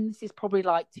again, this is probably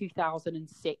like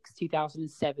 2006,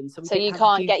 2007. So you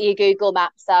can't get your Google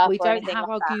Maps out. We don't have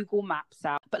our Google Maps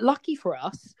out. But lucky for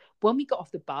us, when we got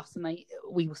off the bus and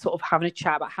we were sort of having a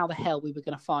chat about how the hell we were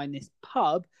going to find this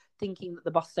pub, thinking that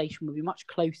the bus station would be much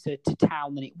closer to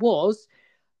town than it was,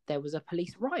 there was a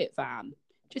police riot van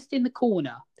just in the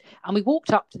corner. And we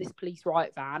walked up to this police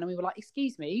riot van and we were like,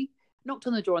 excuse me, knocked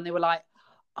on the door and they were like,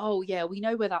 oh yeah, we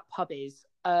know where that pub is.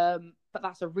 But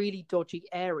that's a really dodgy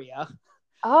area.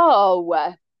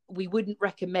 Oh. We wouldn't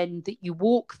recommend that you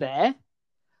walk there.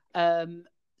 Do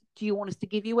you want us to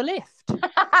give you a lift?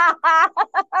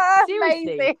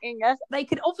 Seriously. Amazing. They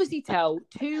could obviously tell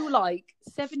two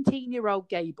 17-year-old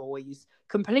gay boys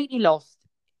completely lost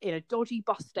in a dodgy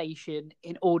bus station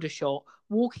in Aldershot.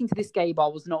 Walking to this gay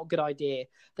bar was not a good idea.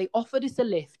 They offered us a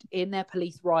lift in their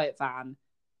police riot van.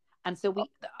 And so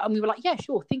we were like, yeah,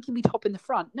 sure, thinking we'd hop in the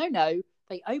front. No.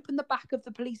 They opened the back of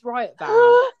the police riot van.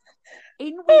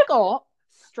 In we got,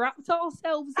 strapped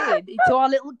ourselves into our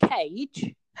little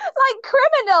cage. Like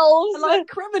criminals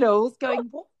going,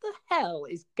 what the hell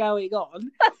is going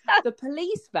on? The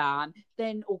police van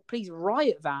police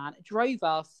riot van drove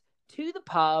us to the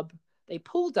pub. They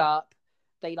pulled up.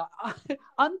 They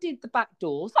undid the back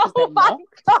doors because they're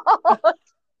locked. God.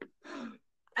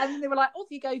 And then they were like, off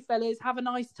you go, fellas, have a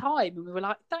nice time. And we were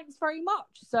like, thanks very much.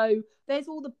 So there's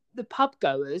all the pub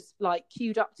goers like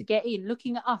queued up to get in,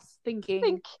 looking at us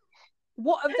thinking,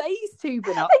 what have these two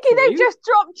been up thinking to? they just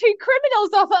dropped two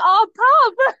criminals off at our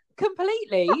pub.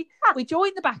 Completely. We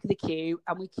joined the back of the queue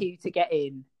and we queued to get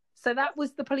in. So that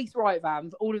was the police riot van.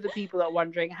 For all of the people that are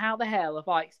wondering, how the hell have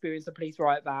I experienced a police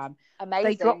riot van? Amazing.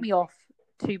 They dropped me off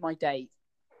to my date.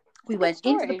 We went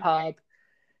into the pub,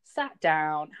 sat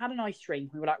down, had a nice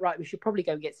drink. We were like, right, we should probably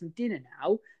go and get some dinner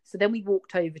now. So then we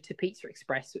walked over to Pizza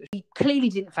Express. We clearly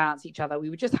didn't fancy each other.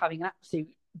 We were just having an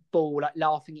absolute ball, like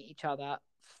laughing at each other.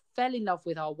 Fell in love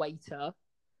with our waiter.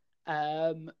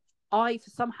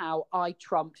 Somehow I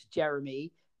trumped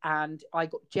Jeremy, and I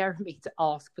got Jeremy to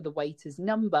ask for the waiter's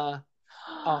number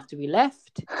after we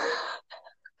left.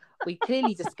 We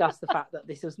clearly discussed the fact that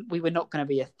we were not going to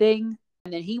be a thing.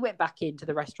 And then he went back into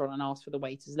the restaurant and asked for the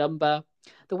waiter's number.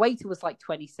 The waiter was like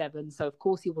 27, so of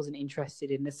course he wasn't interested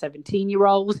in the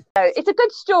 17-year-old. So it's a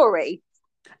good story.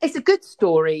 It's a good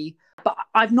story, but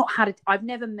I've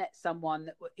never met someone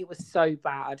that it was so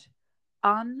bad.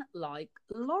 Unlike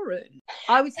Lauren.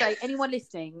 I would say anyone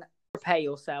listening, prepare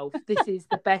yourself. This is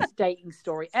the best dating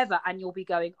story ever, and you'll be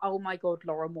going, oh my God,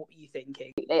 Lauren, what were you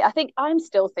thinking? I think I'm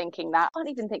still thinking that. I can't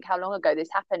even think how long ago this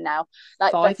happened now.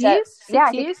 Like 5 years?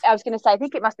 6 years? I was going to say, I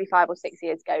think it must be 5 or 6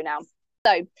 years ago now.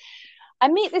 So I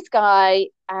meet this guy,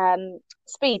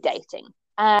 speed dating,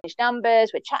 and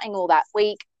numbers, we're chatting all that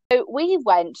week. So we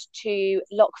went to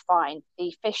Loch Fyne,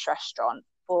 the fish restaurant,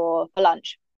 for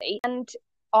lunch. And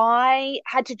I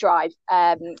had to drive,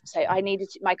 so I needed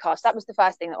my car. So that was the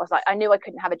first thing that was like, I knew I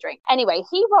couldn't have a drink. Anyway,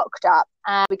 he rocked up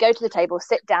and we go to the table,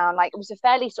 sit down. Like, it was a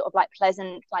fairly sort of like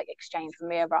pleasant like exchange when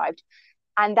we arrived.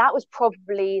 And that was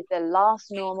probably the last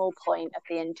normal point of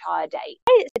the entire day.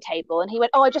 I ate at the table and he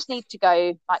went, oh, I just need to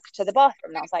go like to the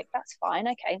bathroom. And I was like, that's fine,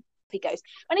 okay. He goes,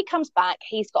 when he comes back,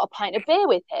 he's got a pint of beer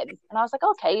with him. And I was like,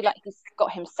 okay, like he's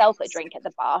got himself a drink at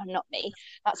the bar, not me.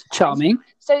 That's fine. Charming.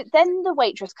 So then the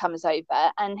waitress comes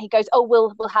over and he goes, oh,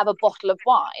 we'll have a bottle of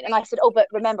wine. And I said, oh, but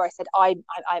remember, I said, I'm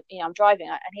driving.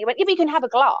 And he went, yeah, but you can have a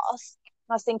glass. And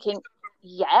I was thinking,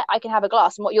 yeah, I can have a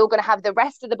glass. And what, you're going to have the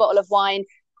rest of the bottle of wine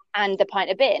and the pint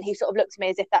of beer? And he sort of looked at me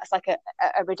as if that's like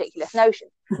a ridiculous notion.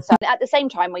 So at the same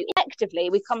time, we've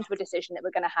come to a decision that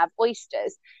we're going to have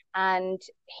oysters, and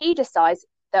he decides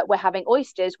that we're having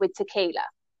oysters with tequila.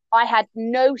 I had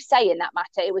no say in that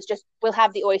matter. It was just, we'll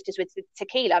have the oysters with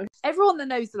tequila. Everyone that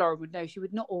knows Laura would know she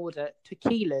would not order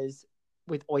tequilas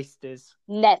with oysters.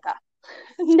 Never.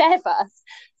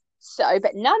 So,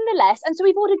 but nonetheless, and so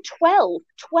we've ordered 12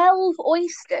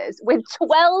 oysters with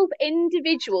 12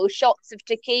 individual shots of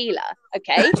tequila,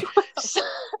 okay? so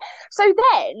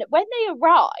then, when they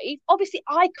arrive, obviously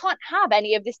I can't have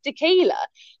any of this tequila.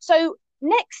 So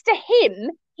next to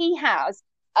him, he has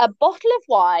a bottle of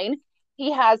wine,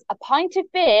 he has a pint of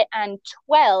beer and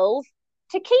 12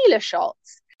 tequila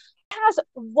shots. Has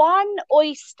one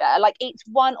oyster, like eats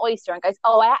one oyster and goes,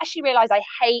 oh, I actually realise I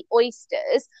hate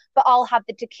oysters, but I'll have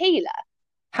the tequila.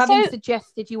 Having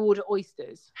suggested you order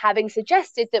oysters. Having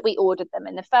suggested that we ordered them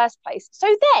in the first place.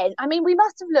 So then, I mean, we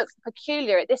must have looked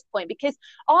peculiar at this point, because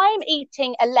I'm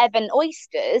eating 11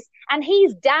 oysters and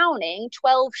he's downing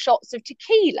 12 shots of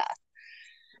tequila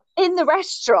in the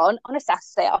restaurant on a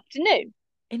Saturday afternoon.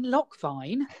 In Loch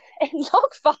Fyne? In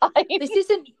Loch Fyne.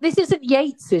 This isn't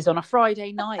Yates's on a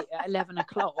Friday night at 11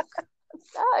 o'clock.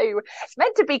 No, it's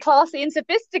meant to be classy and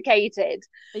sophisticated.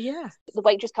 Yeah. The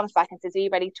waitress comes back and says, are you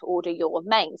ready to order your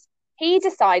mains? He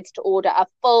decides to order a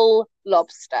full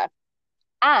lobster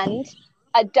and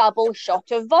a double shot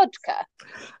of vodka.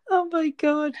 Oh my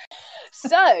God. So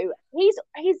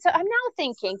I'm now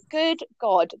thinking, good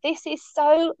God, this is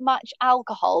so much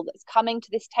alcohol that's coming to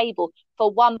this table for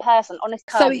one person on his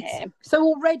tongue here. So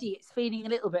already it's feeling a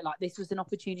little bit like this was an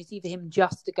opportunity for him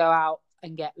just to go out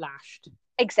and get lashed.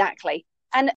 Exactly.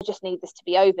 And I just need this to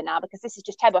be over now, because this is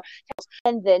just terrible.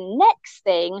 And the next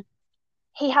thing,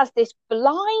 he has this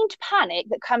blind panic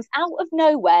that comes out of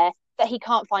nowhere that he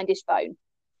can't find his phone.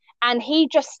 And he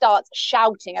just starts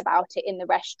shouting about it in the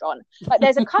restaurant. Like,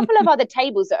 there's a couple of other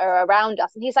tables that are around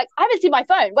us. And he's like, I haven't seen my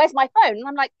phone. Where's my phone? And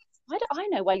I'm like, why do I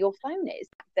know where your phone is?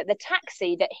 That the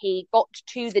taxi that he got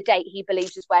to the date, he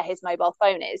believes is where his mobile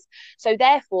phone is. So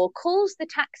therefore calls the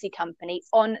taxi company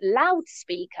on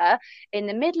loudspeaker in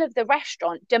the middle of the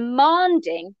restaurant,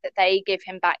 demanding that they give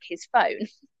him back his phone.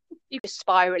 You're just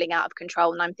spiraling out of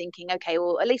control. And I'm thinking, okay,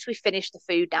 well, at least we finished the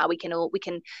food now. We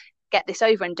can get this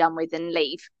over and done with and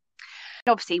leave.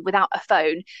 obviously without a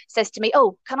phone, says to me,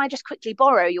 oh, can I just quickly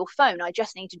borrow your phone? I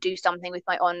just need to do something with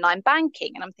my online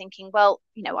banking. And I'm thinking, well,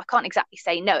 I can't exactly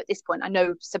say no at this point. I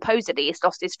know supposedly he's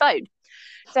lost his phone.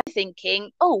 So I'm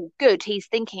thinking, oh, good, he's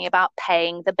thinking about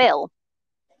paying the bill.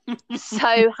 So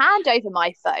hand over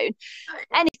my phone,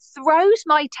 and it throws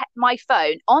my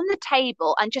phone on the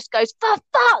table and just goes, for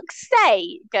fuck's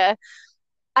sake.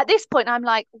 At this point, I'm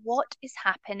like, what is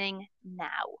happening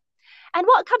now? And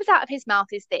what comes out of his mouth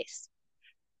is this.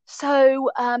 So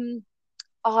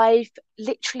I've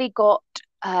literally got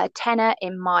a tenner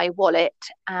in my wallet,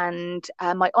 and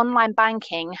my online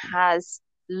banking has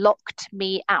locked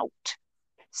me out.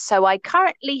 So I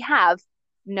currently have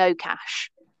no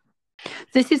cash.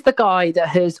 This is the guy that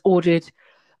has ordered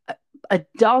a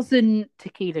dozen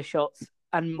tequila shots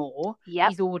and more. Yep.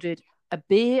 He's ordered a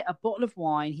beer, a bottle of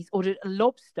wine. He's ordered a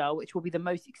lobster, which will be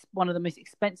one of the most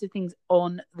expensive things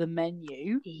on the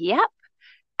menu. Yep.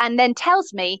 And then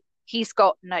tells me he's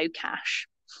got no cash.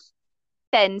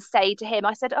 Then say to him,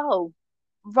 I said, oh,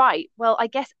 right, well, I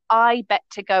guess I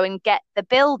better go and get the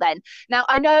bill then. Now,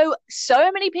 I know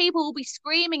so many people will be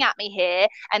screaming at me here,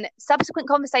 and subsequent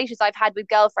conversations I've had with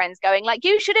girlfriends going like,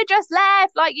 you should have just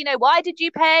left. Like, why did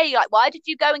you pay? Like, why did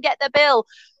you go and get the bill?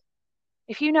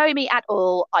 If you know me at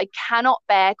all, I cannot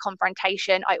bear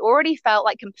confrontation. I already felt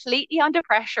like completely under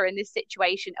pressure in this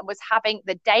situation and was having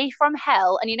the day from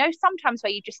hell. And sometimes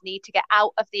where you just need to get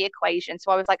out of the equation.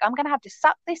 So I was like, I'm going to have to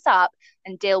suck this up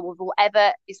and deal with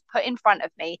whatever is put in front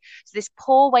of me. So this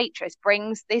poor waitress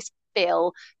brings this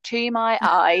bill to my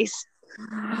eyes.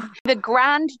 The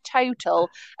grand total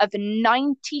of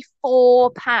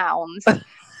 £94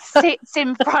 sits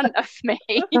in front of me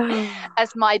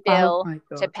as my bill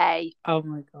to pay. Oh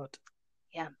my God.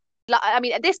 Yeah. I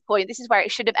mean, at this point, this is where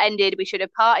it should have ended. We should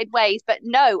have parted ways. But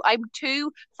no, I'm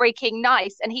too freaking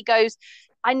nice. And he goes,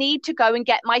 I need to go and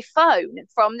get my phone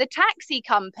from the taxi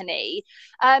company.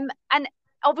 And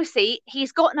obviously,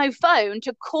 he's got no phone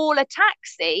to call a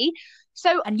taxi.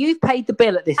 And you've paid the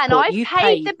bill at this point. And I've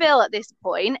paid the bill at this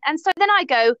point. And so then I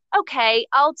go, okay,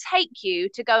 I'll take you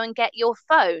to go and get your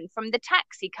phone from the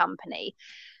taxi company.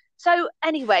 So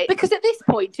anyway. Because at this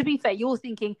point, to be fair, you're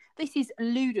thinking this is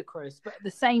ludicrous. But at the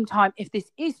same time, if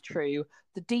this is true,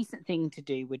 the decent thing to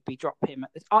do would be drop him.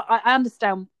 I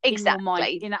understand exactly. In your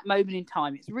mind, in that moment in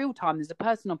time, it's real time. There's a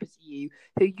person opposite you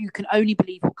who you can only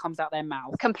believe what comes out their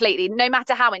mouth. Completely, no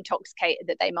matter how intoxicated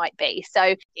that they might be.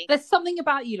 So there's something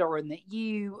about you, Lauren, that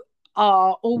you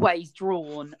are always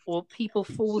drawn, or people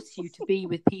force you to be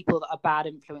with people that are bad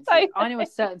influences. I know a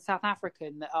certain South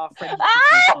African that our friend to.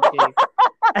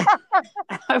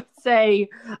 I would say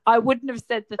I wouldn't have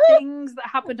said the things that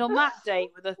happened on that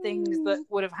date were the things that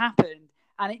would have happened,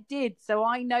 and it did. So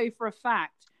I know for a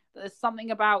fact that there's something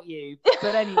about you.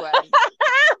 But anyway.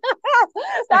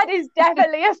 That is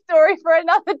definitely a story for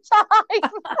another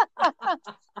time.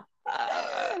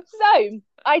 So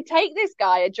I take this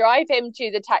guy, I drive him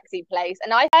to the taxi place,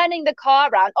 and I'm turning the car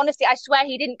around. Honestly, I swear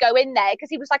he didn't go in there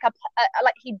because he was like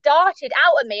he darted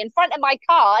out at me in front of my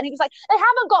car, and he was like, they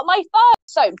haven't got my phone.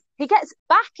 So he gets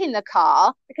back in the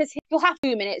car because he'll have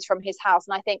 2 minutes from his house,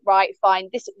 and I think, right, fine,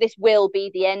 this will be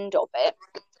the end of it.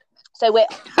 So we're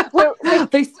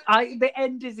the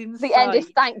end is in sight. The end is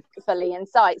thankfully in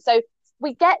sight. So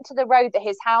we get to the road that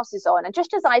his house is on, and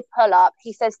just as I pull up,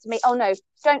 he says to me, oh no,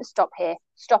 don't stop here,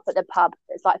 stop at the pub.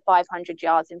 It's like 500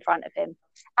 yards in front of him.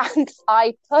 And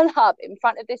I pull up in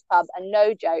front of this pub, and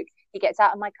no joke, he gets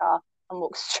out of my car and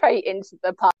walks straight into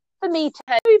the pub for me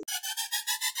to move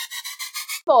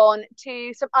on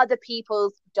to some other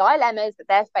people's dilemmas that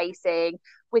they're facing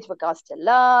with regards to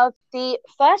love. The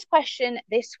first question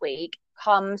this week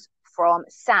comes from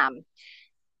Sam,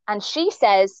 and she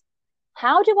says,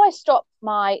 how do I stop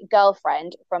my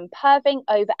girlfriend from perving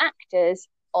over actors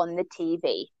on the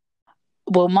TV?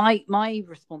 Well, my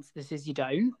response to this is you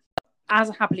don't. As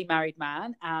a happily married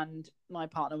man, and my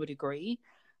partner would agree,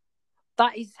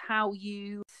 that is how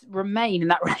you remain in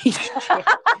that relationship.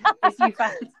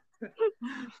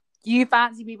 You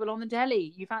fancy people on the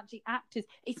telly. You fancy actors.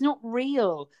 It's not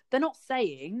real. They're not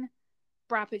saying,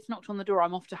 Brad Pitt's knocked on the door,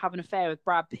 I'm off to have an affair with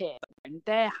Brad Pitt. And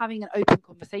they're having an open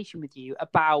conversation with you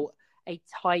about a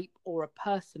type or a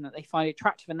person that they find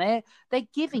attractive, and they're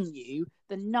giving you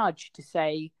the nudge to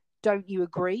say, don't you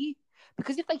agree?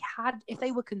 Because if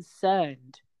they were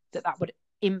concerned that would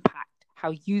impact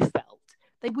how you felt,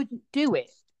 they wouldn't do it.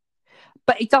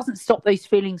 But it doesn't stop those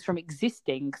feelings from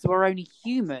existing, because we're only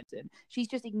humans. And she's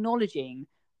just acknowledging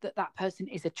that person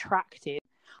is attractive.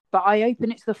 But I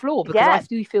open it to the floor because I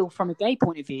do feel, from a gay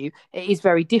point of view, it is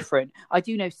very different. I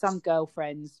do know some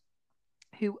girlfriends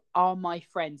who are my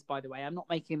friends, by the way, I'm not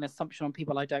making an assumption on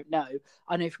people I don't know.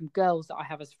 I know from girls that I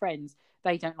have as friends,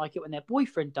 they don't like it when their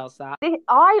boyfriend does that.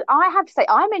 I have to say,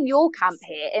 I'm in your camp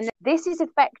here, and this is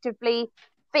effectively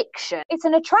fiction. It's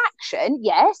an attraction,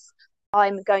 yes.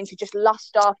 I'm going to just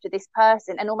lust after this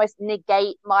person and almost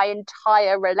negate my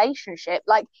entire relationship.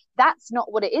 Like, that's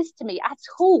not what it is to me at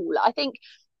all. I think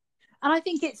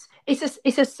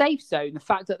it's a safe zone. The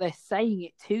fact that they're saying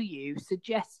it to you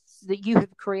suggests that you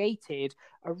have created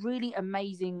a really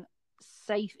amazing,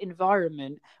 safe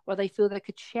environment where they feel they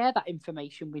could share that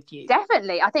information with you.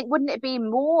 Definitely. I think, wouldn't it be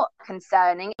more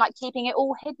concerning, like keeping it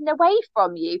all hidden away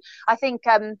from you? I think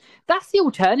that's the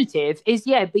alternative. Is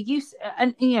but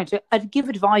to give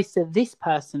advice to this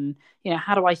person.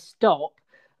 How do I stop?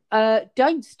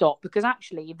 Don't stop, because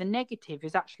actually the negative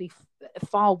is actually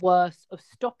far worse of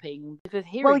stopping.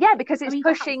 Well, yeah, because it's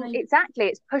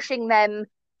it's pushing them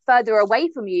further away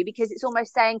from you, because it's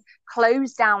almost saying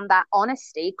close down that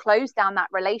honesty, close down that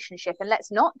relationship, and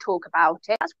let's not talk about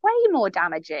it. That's way more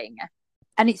damaging.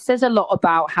 And it says a lot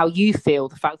about how you feel,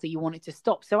 the fact that you want it to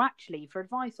stop. So actually, for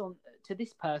advice to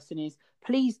this person is,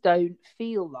 please don't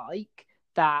feel like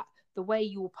that the way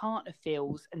your partner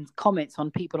feels and comments on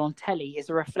people on telly is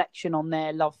a reflection on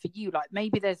their love for you. Like,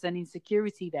 maybe there's an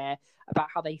insecurity there about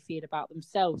how they feel about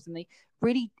themselves, and it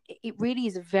really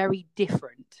is a very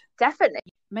different. Definitely.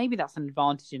 Maybe that's an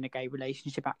advantage in a gay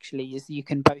relationship, actually, is you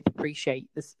can both appreciate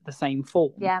the same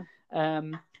form. Yeah.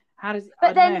 How do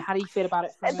you feel about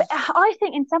it? I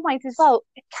think in some ways as well,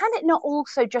 can it not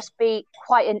also just be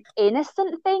quite an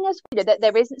innocent thing, as that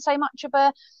there isn't so much of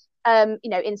a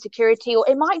insecurity, or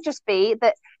it might just be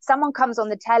that someone comes on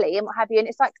the telly and what have you, and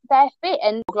it's like they're fit,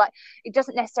 and like it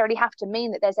doesn't necessarily have to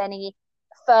mean that there's any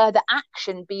further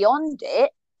action beyond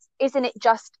it. Isn't it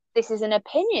just, this is an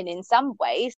opinion in some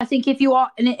ways? I think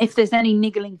if there's any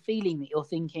niggling feeling that you're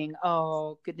thinking,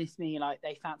 oh goodness me, like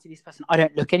they fancy this person, I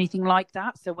don't look anything like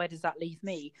that, so where does that leave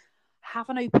me? Have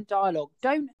an open dialogue.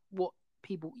 Don't what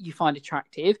people you find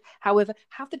attractive. However,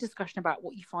 have the discussion about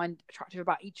what you find attractive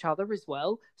about each other as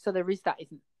well. So there isn't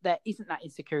that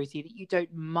insecurity, that you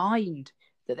don't mind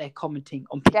that they're commenting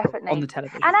on people on the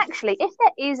television. And actually, if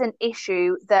there is an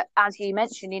issue that, as you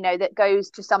mentioned, that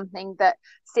goes to something that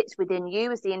sits within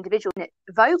you as the individual,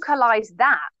 vocalize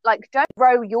that. Like, don't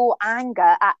throw your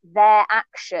anger at their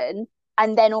action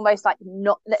and then almost like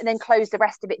not, then close the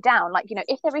rest of it down. Like,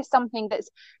 if there is something that's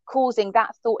causing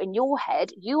that thought in your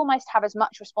head, you almost have as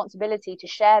much responsibility to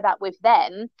share that with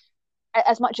them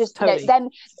as much as totally. Them,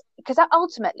 because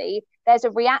ultimately there's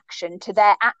a reaction to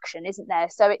their action, isn't there?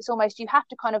 So it's almost, you have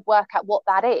to kind of work out what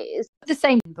that is. The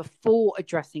same, before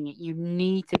addressing it, you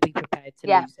need to be prepared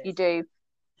to lose it. You do.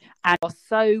 And are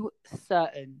so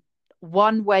certain,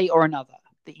 one way or another,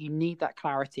 that you need that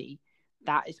clarity.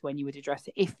 That is when you would address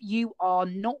it. If you are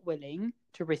not willing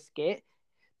to risk it,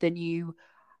 then you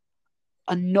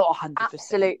are not 100%.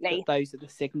 Absolutely. Those are the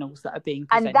signals that are being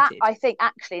presented. And that, I think,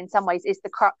 actually, in some ways, is the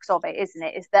crux of it, isn't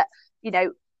it? Is that,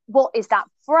 what is that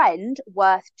friend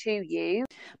worth to you?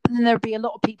 But then there'll be a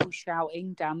lot of people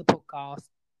shouting down the podcast,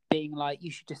 being like, you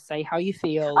should just say how you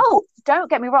feel. Oh, don't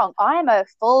get me wrong. I am a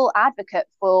full advocate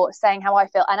for saying how I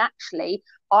feel. And actually,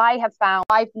 I have found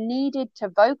I've needed to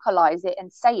vocalize it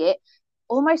and say it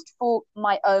almost for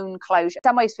my own closure. In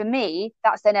some ways, for me,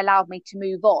 that's then allowed me to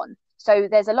move on. So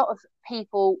there's a lot of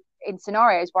people in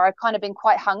scenarios where I've kind of been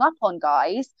quite hung up on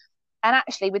guys. And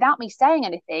actually, without me saying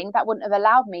anything, that wouldn't have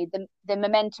allowed me the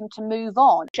momentum to move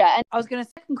on. And I was going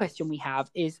to, second question we have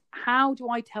is, how do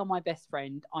I tell my best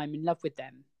friend I'm in love with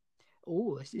them?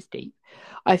 Oh, this is deep.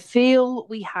 I feel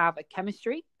we have a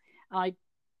chemistry that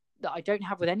I don't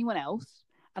have with anyone else.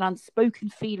 An unspoken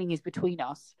feeling is between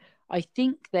us. I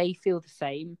think they feel the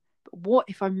same. But what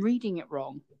if I'm reading it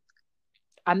wrong?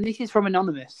 And this is from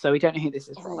Anonymous, so we don't know who this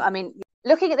is from. I mean,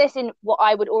 looking at this in what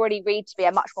I would already read to be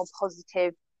a much more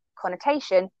positive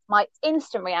connotation, my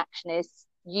instant reaction is,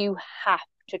 you have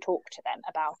to talk to them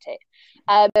about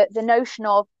it. The notion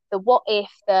of the what if,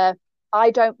 the I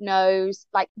don't knows,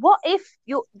 like, what if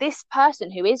this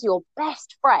person who is your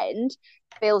best friend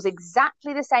feels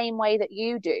exactly the same way that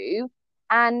you do,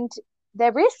 and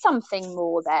there is something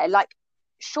more there? Like,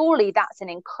 surely that's an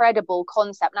incredible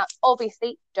concept. Now,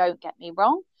 obviously, don't get me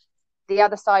wrong, the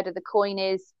other side of the coin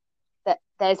is that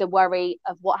there's a worry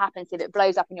of what happens if it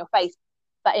blows up in your face.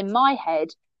 But in my head,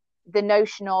 the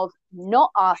notion of not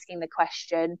asking the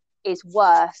question is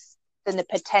worse than the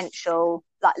potential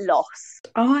loss.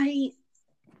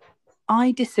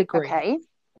 I disagree. Okay.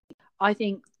 I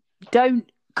think,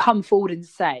 don't come forward and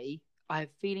say, I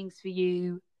have feelings for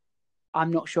you,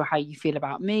 I'm not sure how you feel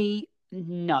about me.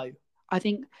 No. I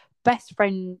think best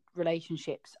friend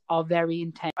relationships are very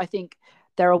intense. I think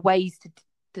there are ways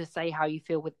to say how you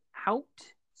feel without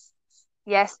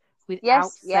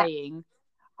saying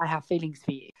I have feelings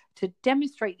for you. To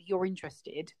demonstrate that you're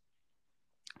interested,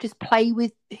 just play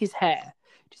with his hair.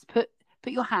 Just put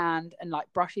your hand and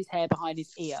like brush his hair behind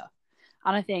his ear.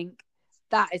 And I think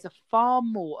that is a far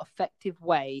more effective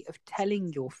way of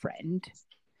telling your friend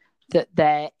that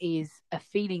there is a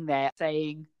feeling there,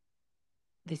 saying,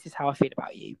 this is how I feel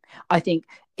about you. I think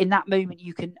in that moment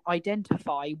you can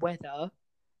identify whether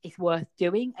it's worth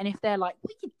doing. And if they're like,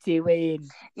 what are you doing?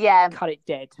 Yeah. Cut it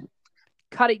dead.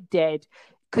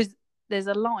 Because there's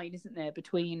a line, isn't there,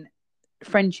 between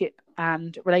friendship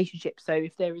and relationship. So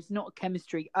if there is not a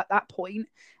chemistry at that point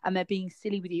and they're being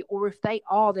silly with you, or if they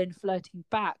are then flirting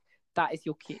back, that is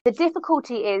your cue. The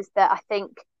difficulty is that I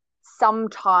think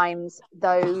sometimes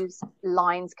those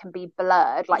lines can be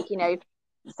blurred. Like, you know,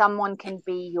 someone can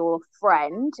be your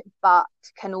friend but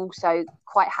can also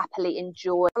quite happily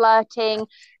enjoy flirting.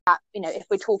 You know, if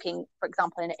we're talking, for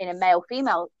example, in a male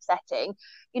female setting,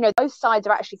 you know, both sides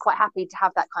are actually quite happy to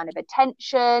have that kind of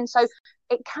attention. So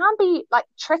it can be like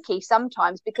tricky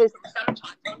sometimes, because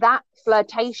that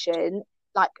flirtation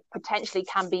like potentially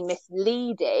can be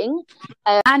misleading.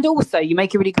 And also you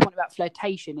make a really good point about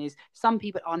flirtation, is some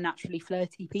people are naturally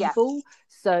flirty people. Yes.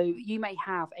 So you may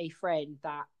have a friend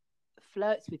that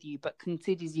flirts with you but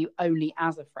considers you only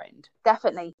as a friend.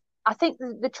 Definitely. I think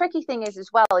the tricky thing is as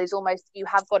well is almost you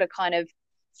have got to kind of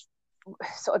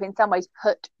sort of in some ways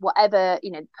put whatever,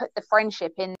 you know, put the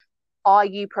friendship in, are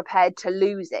you prepared to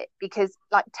lose it? Because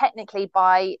like technically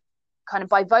by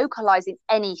vocalizing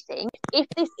anything, if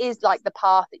this is like the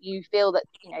path that you feel that,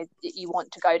 you know, that you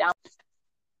want to go down,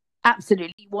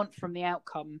 absolutely, you want from the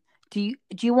outcome, do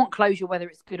you want closure whether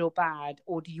it's good or bad,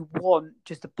 or do you want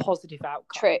just a positive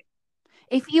outcome? True.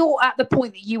 If you're at the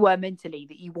point that you were mentally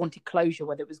that you wanted closure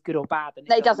whether it was good or bad, then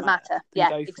it doesn't matter.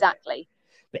 Yeah, exactly.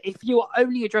 But if you're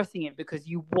only addressing it because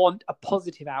you want a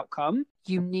positive outcome,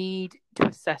 you need to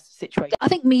assess the situation. I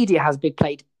think media has a big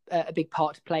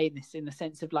part to play in this, in the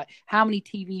sense of like how many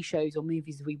TV shows or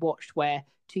movies have we watched where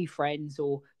two friends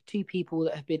or two people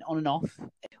that have been on and off,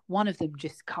 one of them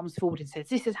just comes forward and says,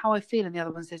 this is how I feel, and the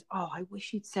other one says, oh, I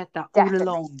wish you'd said that all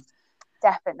along.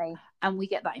 Definitely. And we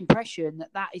get that impression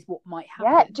that is what might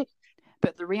happen. Yeah.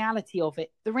 But the reality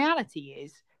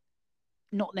is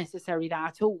not necessarily that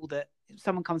at all, that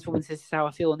someone comes forward and says, this is how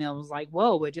I feel, and the other one's like,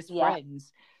 well, we're just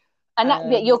friends. And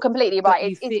that, you're completely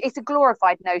right. It's a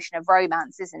glorified notion of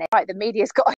romance, isn't it? Right, the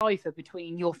media's got a cipher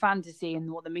between your fantasy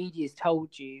and what the media's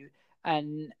told you,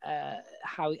 and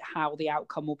how the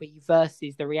outcome will be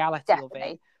versus the reality of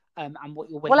it. And what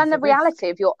you're willing and the reality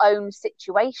of your own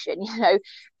situation. You know,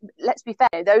 let's be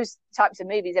fair, those types of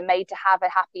movies are made to have a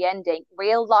happy ending.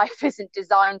 Real life isn't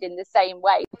designed in the same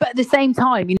way. But at the same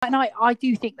time, you know, and I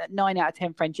do think that 9 out of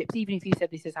 10 friendships, even if you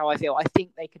said this is how I feel, I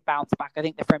think they could bounce back. I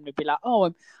think the friend would be like,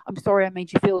 oh, I'm sorry I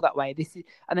made you feel that way.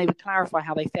 And they would clarify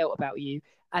how they felt about you,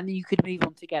 and then you could move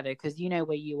on together because you know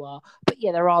where you are. But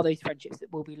yeah, there are those friendships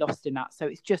that will be lost in that. So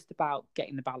it's just about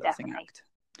getting the balancing act.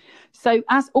 So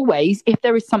as always, if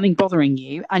there is something bothering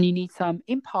you and you need some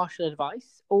impartial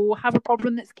advice, or have a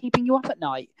problem that's keeping you up at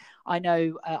night, I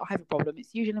know I have a problem,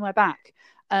 it's usually my back,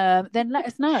 then let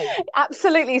us know.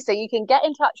 Absolutely. So you can get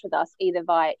in touch with us either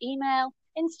via email,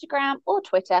 Instagram or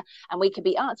Twitter, and we could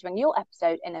be answering your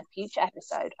episode in a future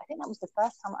episode. I think that was the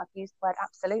first time I've used the word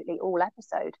absolutely all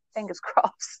episode. Fingers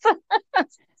crossed.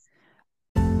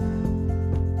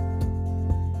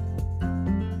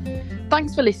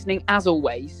 Thanks for listening, as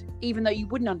always, even though you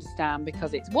wouldn't understand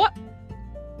because it's what?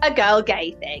 A girl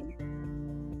gay thing.